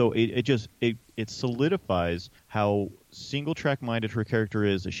erupt. So it solidifies how single-track minded her character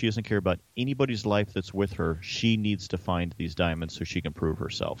is, that she doesn't care about anybody's life that's with her. She needs to find these diamonds so she can prove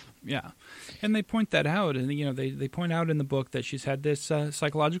herself. Yeah, and they point that out, and they point out in the book that she's had this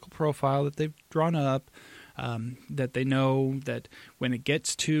psychological profile that they've drawn up, that they know that when it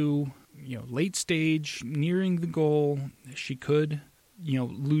gets to late stage, nearing the goal, she could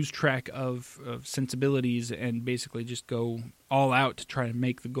lose track of sensibilities and basically just go all out to try to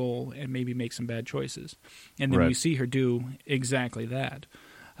make the goal and maybe make some bad choices. And then we see her do exactly that.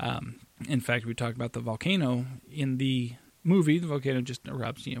 In fact, we talked about the volcano. In the movie, the volcano just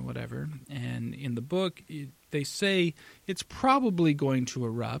erupts, whatever. And in the book, they say it's probably going to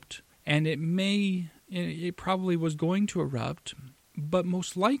erupt, and it probably was going to erupt, but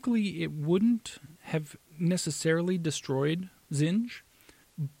most likely it wouldn't have necessarily destroyed Zinj.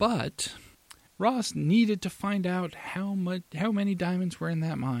 But Ross needed to find out how many diamonds were in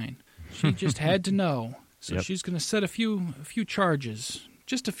that mine. She just had to know. So she's going to set a few charges,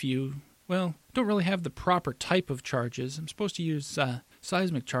 just a few. Well, don't really have the proper type of charges. I'm supposed to use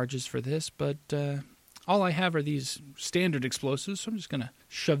seismic charges for this, but all I have are these standard explosives, so I'm just going to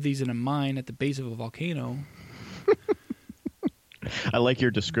shove these in a mine at the base of a volcano. I like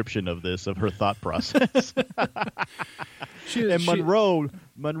your description of this, of her thought process.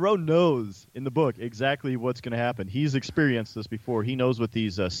 Monroe knows in the book exactly what's going to happen. He's experienced this before. He knows what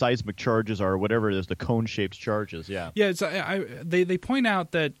these seismic charges are, or whatever it is, the cone-shaped charges. Yeah. Yeah. They point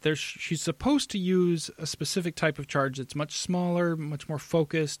out that she's supposed to use a specific type of charge that's much smaller, much more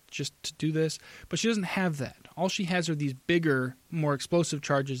focused, just to do this, but she doesn't have that. All she has are these bigger, more explosive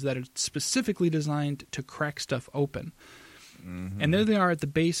charges that are specifically designed to crack stuff open. Mm-hmm. And there they are at the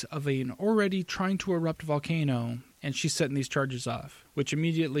base of an already trying to erupt volcano, and she's setting these charges off, which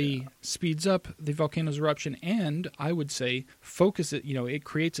immediately speeds up the volcano's eruption, and I would say focus it. It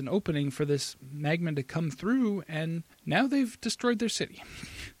creates an opening for this magma to come through, and now they've destroyed their city.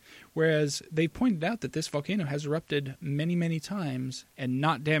 Whereas they pointed out that this volcano has erupted many, many times and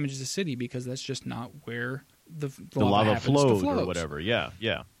not damaged the city, because that's just not where the lava flows or whatever. Yeah.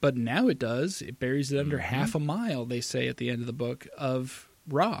 But now it does. It buries it under half a mile, they say at the end of the book, of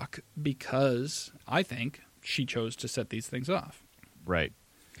rock, because I think she chose to set these things off. Right.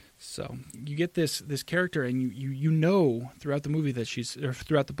 So you get this character, and you know throughout the movie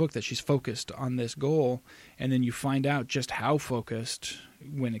throughout the book that she's focused on this goal, and then you find out just how focused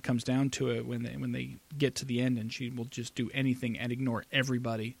when it comes down to it, when they get to the end, and she will just do anything and ignore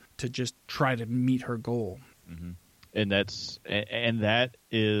everybody to just try to meet her goal. Mm-hmm. And that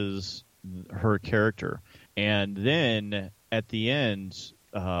is her character. And then at the end,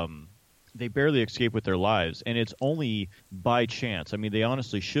 they barely escape with their lives, and it's only by chance. I mean, they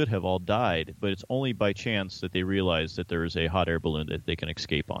honestly should have all died, but it's only by chance that they realize that there is a hot air balloon that they can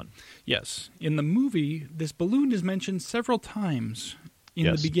escape on. Yes. In the movie, this balloon is mentioned several times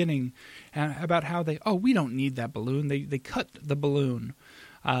in the beginning about how we don't need that balloon. They cut the balloon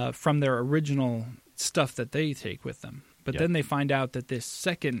from their original stuff that they take with them. But then they find out that this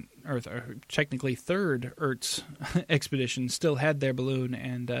second, or technically third Ertz expedition still had their balloon,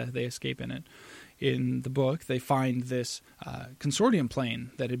 and they escape in it. In the book, they find this consortium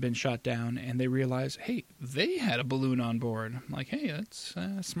plane that had been shot down, and they realize, hey, they had a balloon on board. I'm like, hey, that's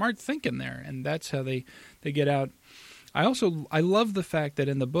smart thinking there. And that's how they get out. I love the fact that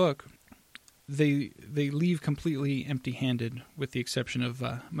in the book, they leave completely empty-handed, with the exception of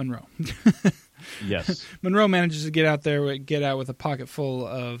Monroe. Yes. Monroe manages to get out with a pocket full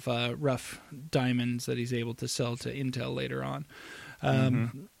of rough diamonds that he's able to sell to Intel later on.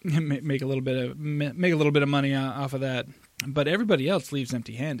 Make a little bit of money off of that. But everybody else leaves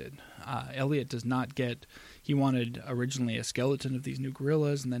empty-handed. Elliot does not get he wanted originally a skeleton of these new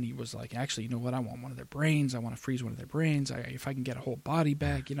gorillas, and then he was like, actually, you know what? I want one of their brains. I want to freeze one of their brains. If I can get a whole body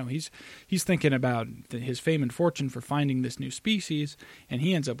back, he's thinking about his fame and fortune for finding this new species, and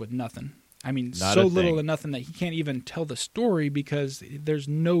he ends up with nothing. I mean, Not so a little thing. and nothing that he can't even tell the story because there's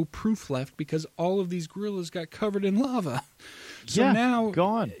no proof left because all of these gorillas got covered in lava. So Yeah, now,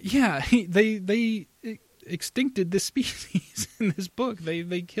 gone. Yeah, they extincted this species in this book.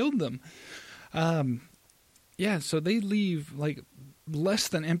 They killed them. Yeah, so they leave like less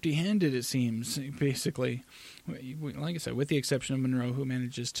than empty-handed, it seems, basically. Like I said, with the exception of Monroe, who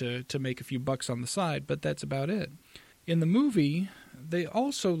manages to make a few bucks on the side, but that's about it. In the movie, they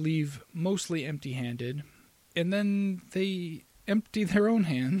also leave mostly empty-handed, and then they empty their own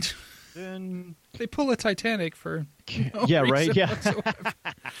hand. Then They pull a Titanic for no yeah, right, reason yeah. whatsoever.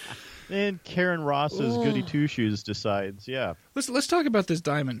 And Karen Ross's goody two shoes decides, yeah, Let's talk about this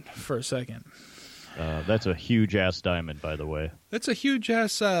diamond for a second. that's a huge ass diamond, by the way, That's a huge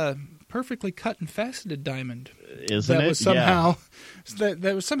ass, perfectly cut and faceted diamond. isn't that it? was somehow that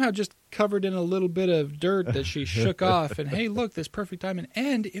was somehow just covered in a little bit of dirt that she shook off. And hey, look, this perfect diamond,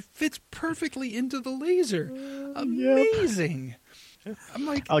 and it fits perfectly into the laser. Amazing. I'm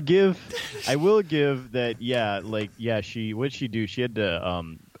like, I will give that. Yeah, like what'd she do? She had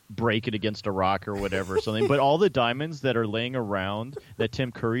to break it against a rock or whatever or something. But all the diamonds that are laying around that Tim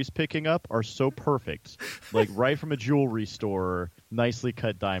Curry's picking up are so perfect, like right from a jewelry store, nicely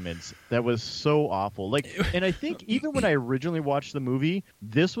cut diamonds. That was so awful. Like, and I think even when I originally watched the movie,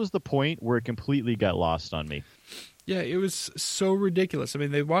 this was the point where it completely got lost on me. yeah, it was so ridiculous. I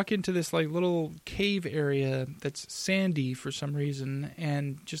mean, they walk into this like little cave area that's sandy for some reason,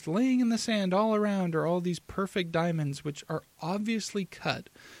 and just laying in the sand all around are all these perfect diamonds, which are obviously cut.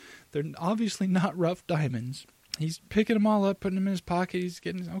 They're obviously not rough diamonds. He's picking them all up, putting them in his pocket. He's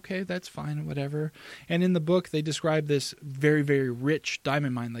getting, okay, that's fine, whatever. And in the book, they describe this very, very rich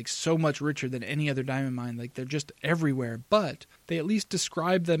diamond mine, like so much richer than any other diamond mine. Like they're just everywhere. But they at least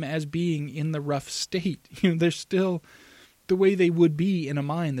describe them as being in the rough state. They're still the way they would be in a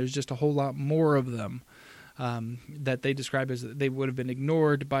mine. There's just a whole lot more of them that they describe as they would have been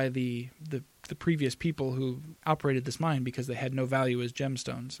ignored by the previous people who operated this mine because they had no value as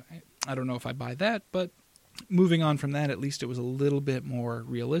gemstones. I don't know if I buy that, but moving on from that, at least it was a little bit more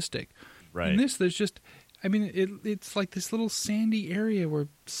realistic. Right. In this, there's just, I mean, it's like this little sandy area where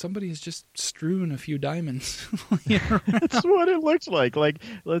somebody has just strewn a few diamonds. That's what it looked like. Like,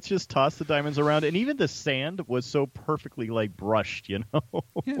 let's just toss the diamonds around. And even the sand was so perfectly, like, brushed, you know?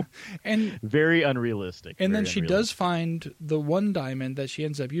 Yeah. And very unrealistic. And very then she does find the one diamond that she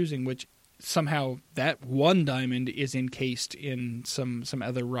ends up using, which somehow that one diamond is encased in some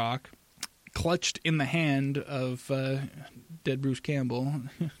other rock, clutched in the hand of dead Bruce Campbell.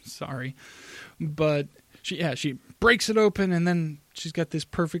 Sorry. But she breaks it open, and then she's got this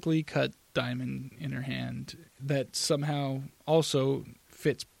perfectly cut diamond in her hand that somehow also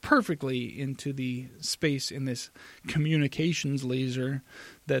fits perfectly into the space in this communications laser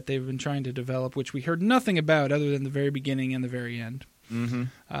that they've been trying to develop, which we heard nothing about other than the very beginning and the very end.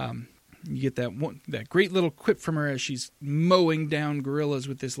 Mm-hmm. You get that great little quip from her as she's mowing down gorillas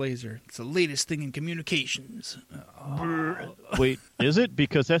with this laser. It's the latest thing in communications. Wait, is it?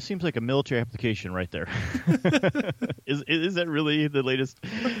 Because that seems like a military application right there. Is that really the latest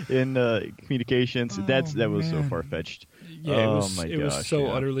in communications? That was so far-fetched. Yeah, it was so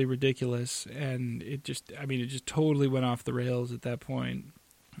utterly ridiculous, and it just totally went off the rails at that point.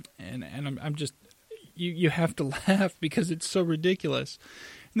 And I'm just, you have to laugh because it's so ridiculous.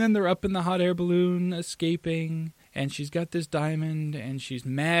 And then they're up in the hot air balloon escaping, and she's got this diamond, and she's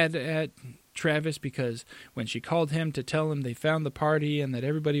mad at Travis because when she called him to tell him they found the party and that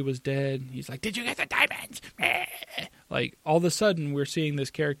everybody was dead, he's like, "Did you get the diamonds?" Like, all of a sudden, we're seeing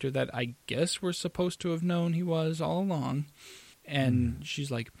this character that I guess we're supposed to have known he was all along. And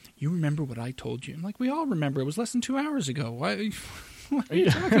she's like, "You remember what I told you?" I'm like, "We all remember. It was less than 2 hours ago. What are you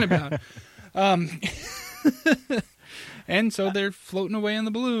talking about?" And so they're floating away in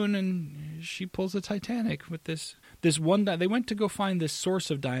the balloon, and she pulls the Titanic with this one. They went to go find this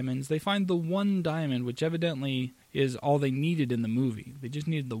source of diamonds. They find the one diamond, which evidently is all they needed in the movie. They just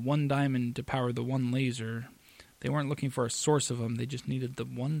needed the one diamond to power the one laser. They weren't looking for a source of them. They just needed the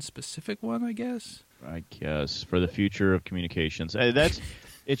one specific one, I guess. I guess, for the future of communications.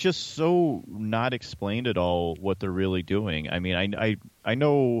 It's just so not explained at all what they're really doing. I mean, I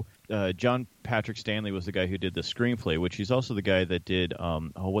know John Patrick Stanley was the guy who did the screenplay, which he's also the guy that did,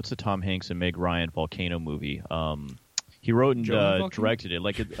 what's the Tom Hanks and Meg Ryan volcano movie? He wrote and Joe directed it.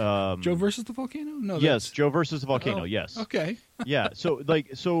 Like Joe versus the volcano? No. Yes, Joe versus the volcano. Oh, yes. Okay. Yeah. So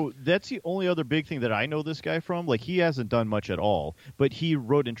that's the only other big thing that I know this guy from. Like, he hasn't done much at all, but he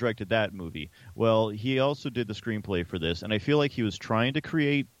wrote and directed that movie. Well, he also did the screenplay for this, and I feel like he was trying to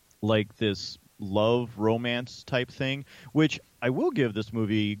create like this love romance type thing, which I will give this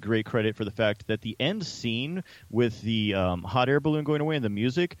movie great credit for the fact that the end scene with the hot air balloon going away and the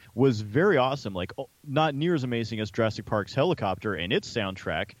music was very awesome. Like, not near as amazing as Jurassic Park's Helicopter and its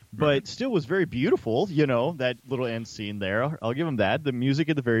soundtrack, but still was very beautiful. You know, that little end scene there. I'll give him that. The music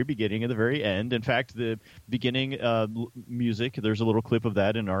at the very beginning and the very end. In fact, the beginning music, there's a little clip of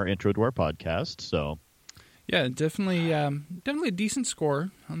that in our intro to our podcast. So. Yeah, definitely a decent score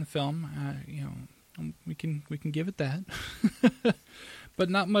on the film. We can give it that, but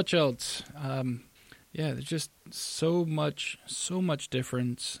not much else. There's just so much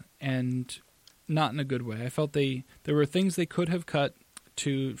difference, and not in a good way. I felt there were things they could have cut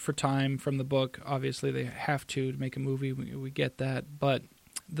for time from the book. Obviously, they have to make a movie. We get that, but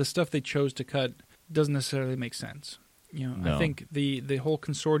the stuff they chose to cut doesn't necessarily make sense. No. I think the whole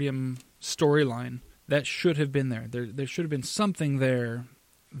consortium storyline. That should have been there. There should have been something there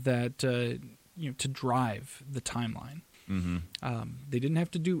that to drive the timeline. Mm-hmm. They didn't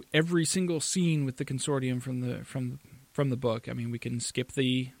have to do every single scene with the consortium from the book. I mean, we can skip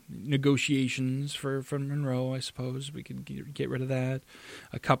the negotiations for Monroe, I suppose. We could get rid of that.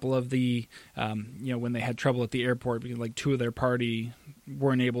 A couple of the when they had trouble at the airport because like two of their party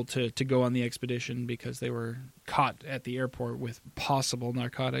weren't able to go on the expedition because they were caught at the airport with possible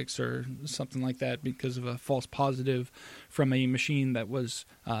narcotics or something like that because of a false positive from a machine that was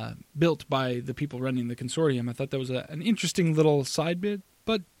built by the people running the consortium. I thought that was an interesting little side bit,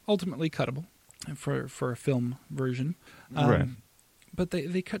 but ultimately cuttable for a film version. Right. But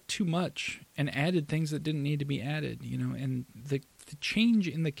they cut too much and added things that didn't need to be added, and the change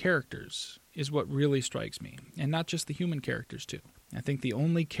in the characters is what really strikes me, and not just the human characters too. I think the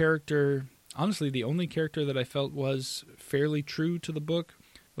only character that I felt was fairly true to the book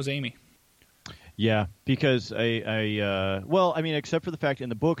was Amy. Yeah, because except for the fact in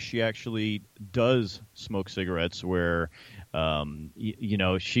the book she actually does smoke cigarettes where,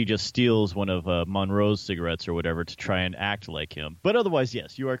 she just steals one of Monroe's cigarettes or whatever to try and act like him. But otherwise,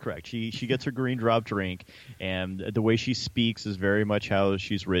 yes, you are correct. She gets her green drop drink, and the way she speaks is very much how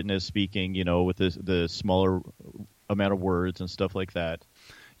she's written as speaking, with the smaller amount of words and stuff like that.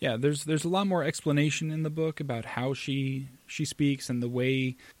 Yeah, there's a lot more explanation in the book about how she speaks and the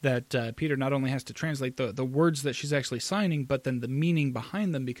way that Peter not only has to translate the words that she's actually signing, but then the meaning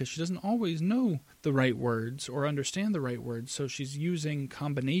behind them because she doesn't always know the right words or understand the right words. So she's using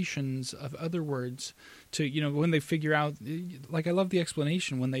combinations of other words to, when they figure out, like I love the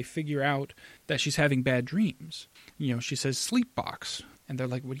explanation when they figure out that she's having bad dreams. She says sleep box. And they're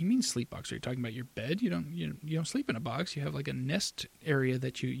like, "What do you mean sleep box? Are you talking about your bed? You don't sleep in a box. You have like a nest area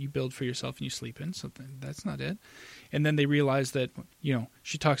that you build for yourself and you sleep in. So that's not it." And then they realize that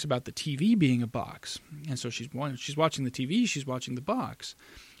she talks about the TV being a box, and so she's watching the TV, she's watching the box,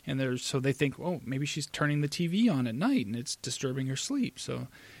 and so they think, "Oh, maybe she's turning the TV on at night and it's disturbing her sleep." So.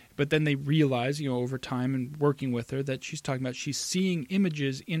 But then they realize, over time and working with her, that she's talking about she's seeing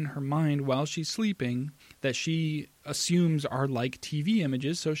images in her mind while she's sleeping that she assumes are like TV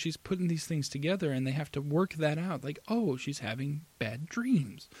images. So she's putting these things together, and they have to work that out. Like, oh, she's having bad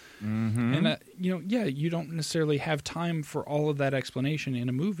dreams. Mm-hmm. And, you don't necessarily have time for all of that explanation in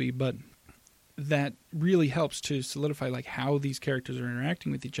a movie, but that really helps to solidify like how these characters are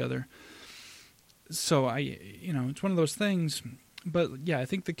interacting with each other. So it's one of those things. But yeah, I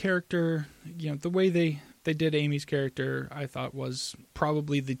think the character, the way they did Amy's character, I thought was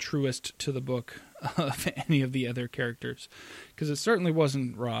probably the truest to the book of any of the other characters. Because it certainly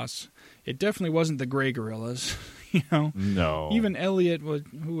wasn't Ross. It definitely wasn't the Grey Gorillas. No. Even Elliot,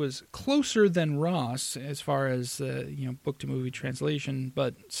 who was closer than Ross as far as book to movie translation,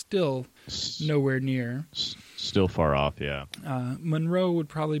 but still nowhere near. Still far off, yeah. Monroe would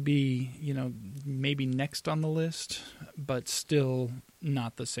probably be, maybe next on the list, but still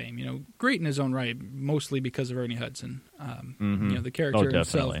not the same. Great in his own right, mostly because of Ernie Hudson. The character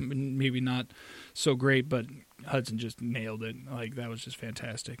himself, maybe not so great, but Hudson just nailed it. Like, that was just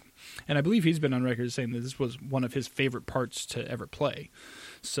fantastic. And I believe he's been on record saying that this was one of his favorite parts to ever play.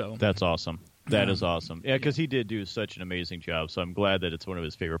 So that's awesome. That is awesome. Yeah, because he did do such an amazing job. So I'm glad that it's one of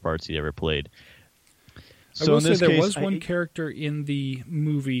his favorite parts he ever played. So I will say there was one character in the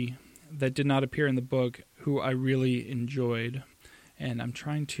movie that did not appear in the book who I really enjoyed, And I'm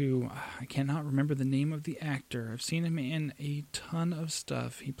trying to, I cannot remember the name of the actor. I've seen him in a ton of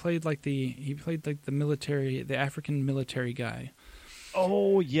stuff. He played like the military, the African military guy.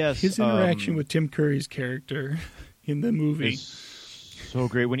 Oh, yes. His interaction with Tim Curry's character in the movie. So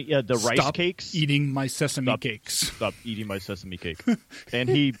great. When the rice cakes. Stop eating my sesame cakes. Stop eating my sesame cake. And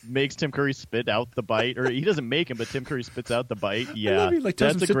he makes Tim Curry spit out the bite. Or he doesn't make him, but Tim Curry spits out the bite. Yeah. He like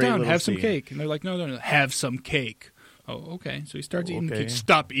tells him, sit down, have some scene. cake. And they're like, no, have some cake. Oh, okay. So he starts eating the cake.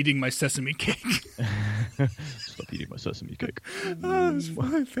 Stop eating my sesame cake. Stop eating my sesame cake. Oh, it's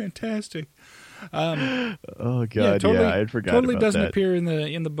fantastic. Oh God, totally, I had forgotten totally about doesn't that. appear in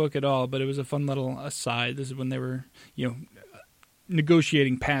the book at all, but it was a fun little aside. This is when they were,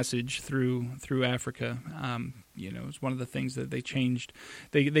 negotiating passage through Africa. It's one of the things that they changed.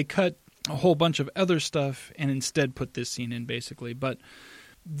 They cut a whole bunch of other stuff and instead put this scene in, basically. But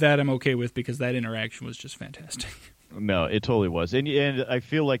that I'm okay with because that interaction was just fantastic. No, it totally was. And I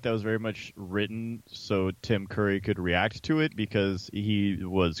feel like that was very much written so Tim Curry could react to it because he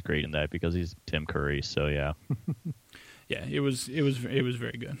was great in that because he's Tim Curry. So, yeah. Yeah, it was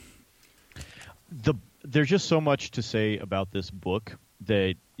very good. There's just so much to say about this book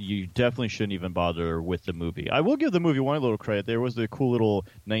that you definitely shouldn't even bother with the movie. I will give the movie one little credit. There was the cool little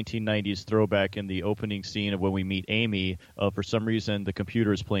 1990s throwback in the opening scene of when we meet Amy. For some reason, the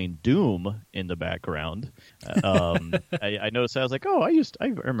computer is playing Doom in the background. I noticed that. I was like, oh, I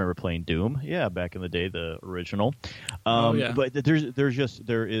remember playing Doom. Yeah, back in the day, the original. But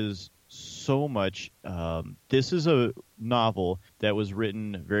there is so much. This is a novel that was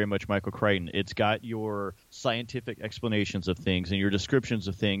written very much Michael Crichton. It's got your scientific explanations of things and your descriptions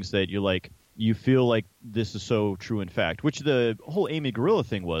of things that you feel like this is so true in fact, which the whole Amy Gorilla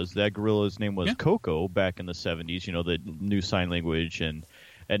thing was. That gorilla's name was Coco back in the 70s, the new sign language and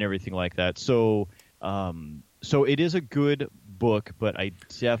everything like that. So it is a good book, but I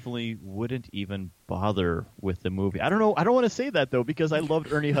definitely wouldn't even bother with the movie. I don't know. I don't want to say that though because I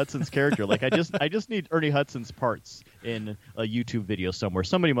loved Ernie Hudson's character. Like I just need Ernie Hudson's parts in a YouTube video somewhere.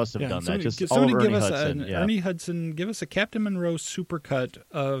 Somebody must have done that. Just all of Ernie Hudson. Ernie Hudson. Give us a Captain Monroe supercut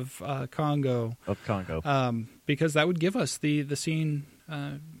of Congo. Because that would give us the scene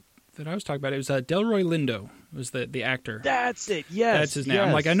that I was talking about. It was Delroy Lindo was the actor. That's it. Yes, that's his name. Yes.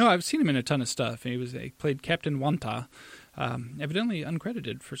 I'm like, I know I've seen him in a ton of stuff. He played Captain Wanta. Evidently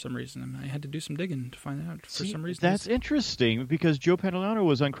uncredited for some reason. I had to do some digging to find out for some reason. That's interesting because Joe Pantoliano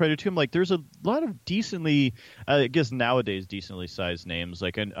was uncredited too. I'm like, there's a lot of decently, I guess nowadays decently sized names.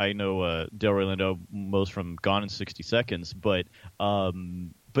 Like I know Delroy Lindo most from Gone in 60 Seconds, but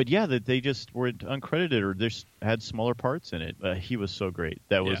yeah, that they just weren't uncredited or just had smaller parts in it. He was so great.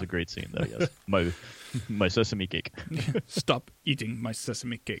 That was a great scene, though. Yes, my sesame cake. Stop eating my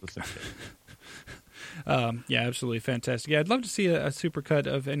sesame cake. Yeah, absolutely fantastic. Yeah, I'd love to see a supercut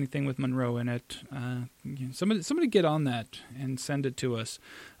of anything with Monroe in it. Somebody get on that and send it to us.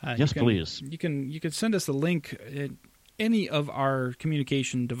 Yes, please. You can send us a link at any of our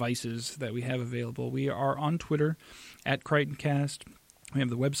communication devices that we have available. We are on Twitter at CrichtonCast. We have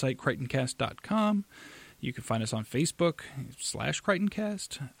the website CrichtonCast.com. You can find us on Facebook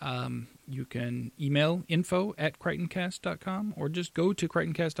 /CrichtonCast. You can email info@CrichtonCast.com or just go to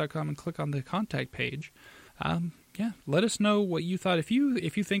CrichtonCast.com and click on the contact page. Let us know what you thought. If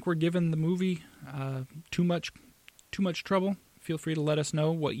you think we're giving the movie too much trouble, feel free to let us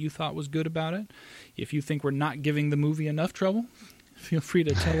know what you thought was good about it. If you think we're not giving the movie enough trouble, feel free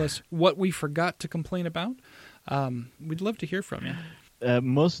to tell us what we forgot to complain about. We'd love to hear from you.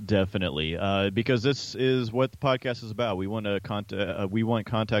 Most definitely, because this is what the podcast is about. We want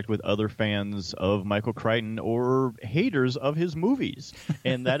contact with other fans of Michael Crichton or haters of his movies,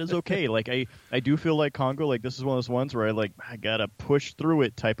 and that is okay. Like I do feel like Congo, like this is one of those ones where I gotta push through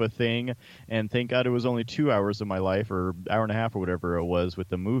it type of thing, and thank God it was only 2 hours of my life or hour and a half or whatever it was with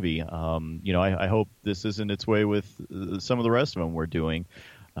the movie. I hope this isn't its way with some of the rest of them we're doing.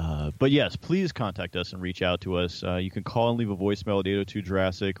 But yes, please contact us and reach out to us. You can call and leave a voicemail at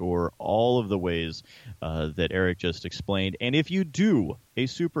 802-JURASSIC or all of the ways that Eric just explained. And if you do a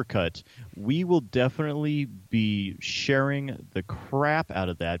supercut, we will definitely be sharing the crap out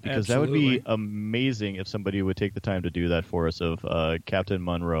of that because Absolutely. That would be amazing if somebody would take the time to do that for us of Captain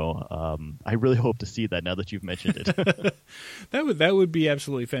Monroe. I really hope to see that now that you've mentioned it. That would be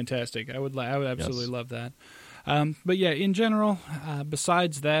absolutely fantastic. I would absolutely love that. But yeah, in general,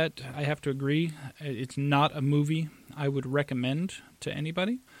 besides that, I have to agree. It's not a movie I would recommend to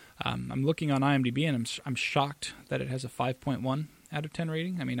anybody. I'm looking on IMDb and I'm shocked that it has a 5.1 out of 10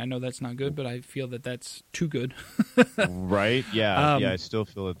 rating. I mean, I know that's not good, but I feel that that's too good. Right? Yeah. I still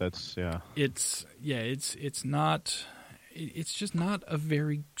feel that that's It's not. it's just not a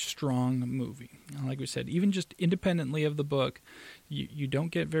very strong movie. Like we said, even just independently of the book, you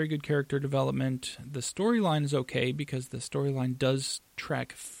don't get very good character development. The storyline is okay because the storyline does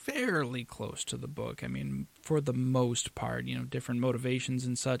track fairly close to the book. I mean, for the most part, different motivations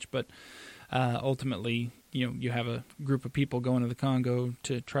and such, but ultimately, you have a group of people going to the Congo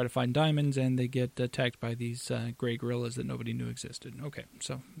to try to find diamonds, and they get attacked by these gray gorillas that nobody knew existed. Okay,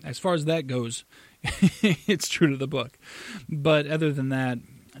 so as far as that goes, it's true to the book. But other than that,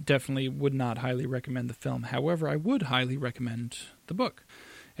 definitely would not highly recommend the film. However, I would highly recommend the book.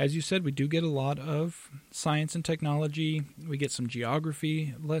 As you said, we do get a lot of science and technology. We get some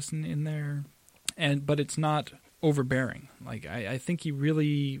geography lesson in there, but it's not overbearing. Like I think he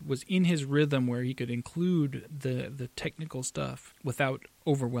really was in his rhythm where he could include the technical stuff without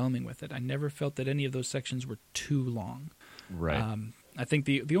overwhelming with it. I never felt that any of those sections were too long. Right. I think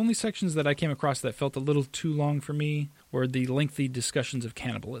the only sections that I came across that felt a little too long for me were the lengthy discussions of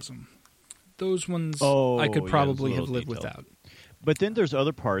cannibalism. Those ones I could probably have lived without. But then there's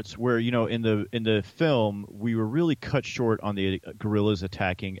other parts where, in the film, we were really cut short on the guerrillas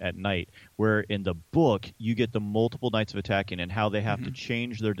attacking at night, where in the book, you get the multiple nights of attacking and how they have to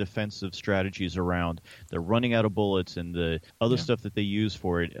change their defensive strategies around. They're running out of bullets and the other stuff that they use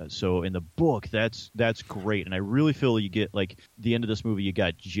for it. So in the book, that's great. And I really feel you get, like, the end of this movie, you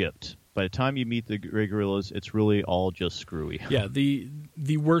got gypped. By the time you meet the gray gorillas, it's really all just screwy. Yeah, the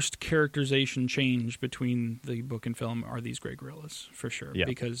worst characterization change between the book and film are these gray gorillas, for sure. Yeah.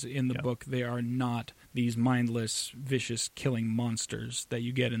 Because in the book, they are not these mindless, vicious, killing monsters that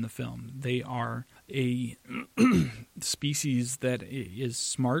you get in the film. They are a species that is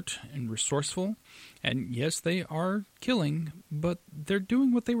smart and resourceful. And yes, they are killing, but they're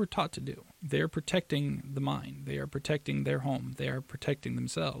doing what they were taught to do. They're protecting the mine. They are protecting their home. They are protecting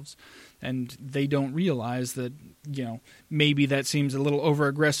themselves. And they don't realize that, maybe that seems a little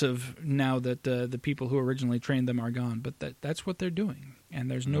over-aggressive now that the people who originally trained them are gone. But that's what they're doing. And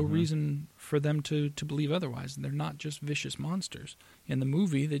there's no reason for them to believe otherwise. They're not just vicious monsters. In the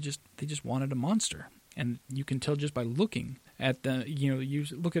movie, they just wanted a monster. And you can tell just by looking at you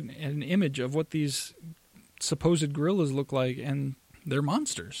look at an image of what these supposed gorillas look like, and they're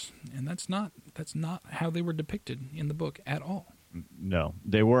monsters. And that's not how they were depicted in the book at all. No,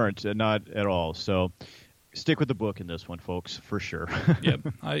 they weren't, not at all. So stick with the book in this one, folks, for sure. Yep,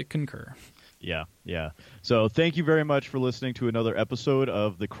 I concur. Yeah. So thank you very much for listening to another episode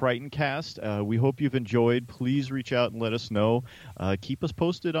of the Crichton Cast. We hope you've enjoyed. Please reach out and let us know. Keep us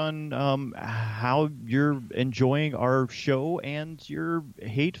posted on how you're enjoying our show and your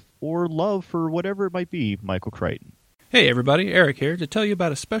hate or love for whatever it might be, Michael Crichton. Hey everybody, Eric here to tell you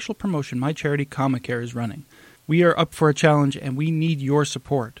about a special promotion my charity Comicare is running. We are up for a challenge and we need your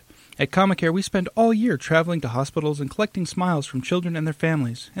support. At Comicare, we spend all year traveling to hospitals and collecting smiles from children and their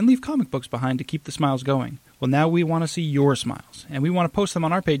families, and leave comic books behind to keep the smiles going. Well, now we want to see your smiles, and we want to post them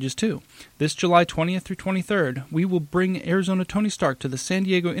on our pages too. This July 20th through 23rd, we will bring Arizona Tony Stark to the San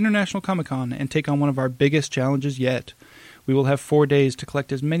Diego International Comic-Con and take on one of our biggest challenges yet. We will have 4 days to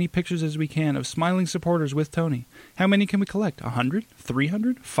collect as many pictures as we can of smiling supporters with Tony. How many can we collect? 100?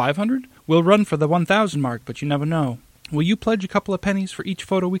 300? 500? We'll run for the 1,000 mark, but you never know. Will you pledge a couple of pennies for each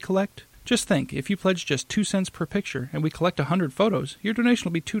photo we collect? Just think, if you pledge just 2 cents per picture and we collect 100 photos, your donation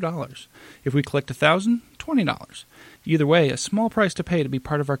will be $2. If we collect 1,000, $20. Either way, a small price to pay to be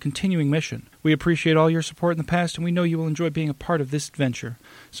part of our continuing mission. We appreciate all your support in the past, and we know you will enjoy being a part of this adventure.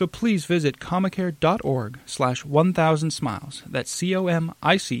 So please visit comicare.org/1000smiles. That's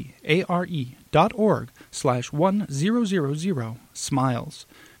comicare.org/1000smiles.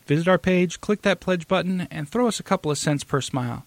 Visit our page, click that pledge button, and throw us a couple of cents per smile.